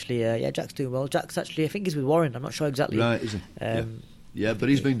conference as well, actually. Jack's doing well. Jack's actually, I think he's with Warren. I'm not sure exactly. Right, is he? Yeah, but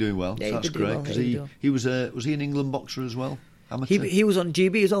he's been doing well. Yeah, so that's great. Because he was he an England boxer as well? Amateur? He was on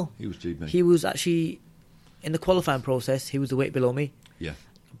GB as well. He was GB. He was actually, in the qualifying process, he was the weight below me. Yeah.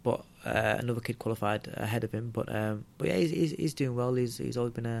 But another kid qualified ahead of him. But yeah, he's doing well. He's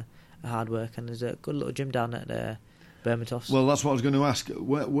always been a hard work, and there's a good little gym down at Bermatoffs. Well, that's what I was going to ask.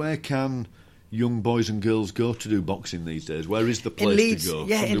 Where can young boys and girls go to do boxing these days? Where is the place Leeds, to go?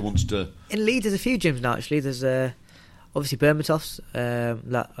 Yeah, Somebody wants to. In Leeds, there's a few gyms now. Actually, there's obviously Bermatoffs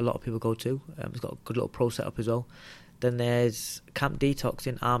that a lot of people go to. It's got a good little pro setup as well. Then there's Camp Detox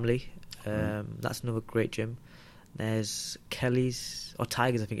in Armley. That's another great gym. There's Kelly's or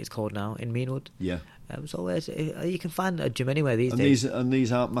Tigers, I think it's called now, in Meanwood. Yeah. So you can find a gym anywhere these days. And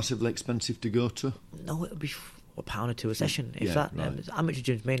these aren't massively expensive to go to? No, it'll be £1 or £2 a session, if that. Right. Amateur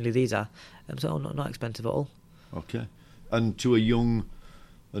gyms mainly these are, so not expensive at all. Okay. And to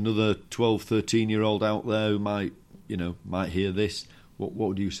another 12, 13-year-old out there who might might hear this, what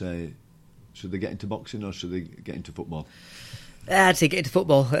would you say? Should they get into boxing or should they get into football? I'd say get into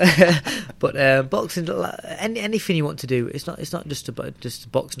football, but boxing, anything you want to do, it's not just about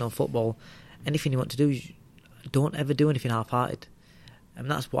just boxing or football. Anything you want to do, don't ever do anything half-hearted. And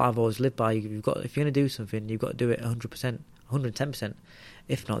that's what I've always lived by. If you're going to do something, you've got to do it 100%, 110%.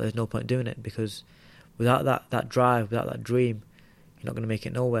 If not, there's no point doing it, because without that drive, without that dream, you're not going to make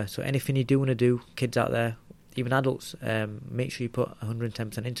it nowhere. So anything you do want to do, kids out there, even adults, make sure you put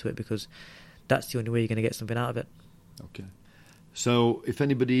 110% into it, because that's the only way you're going to get something out of it. Okay. So if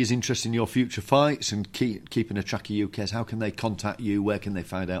anybody is interested in your future fights and keeping a track of you, Qais, how can they contact you? Where can they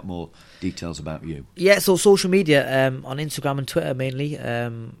find out more details about you? Yeah, so social media, on Instagram and Twitter mainly.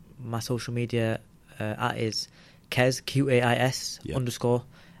 My social media is Qais, Qais, _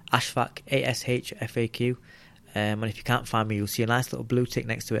 Ashfaq, ASHFAQ. And if you can't find me, you'll see a nice little blue tick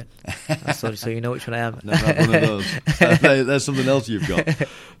next to it. So you know which one I am. Never had one of those. There's something else you've got.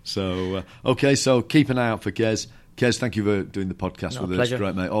 So, okay, so keep an eye out for Qais. Qais, thank you for doing the podcast with us.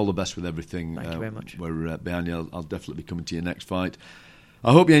 Great, mate. All the best with everything. Thank you very much. We're behind you. I'll definitely be coming to your next fight.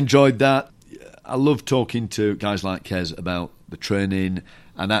 I hope you enjoyed that. I love talking to guys like Qais about the training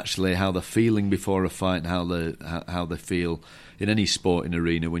and actually how they're feeling before a fight and how they feel in any sporting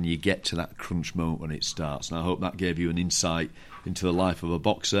arena when you get to that crunch moment when it starts. And I hope that gave you an insight into the life of a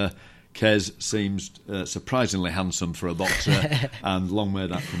boxer. Qais seems surprisingly handsome for a boxer, and long may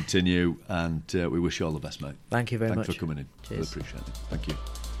that continue. And we wish you all the best, mate. Thank you very much. Thanks for coming in. Cheers. Really appreciate it. Thank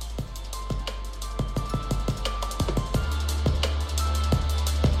you.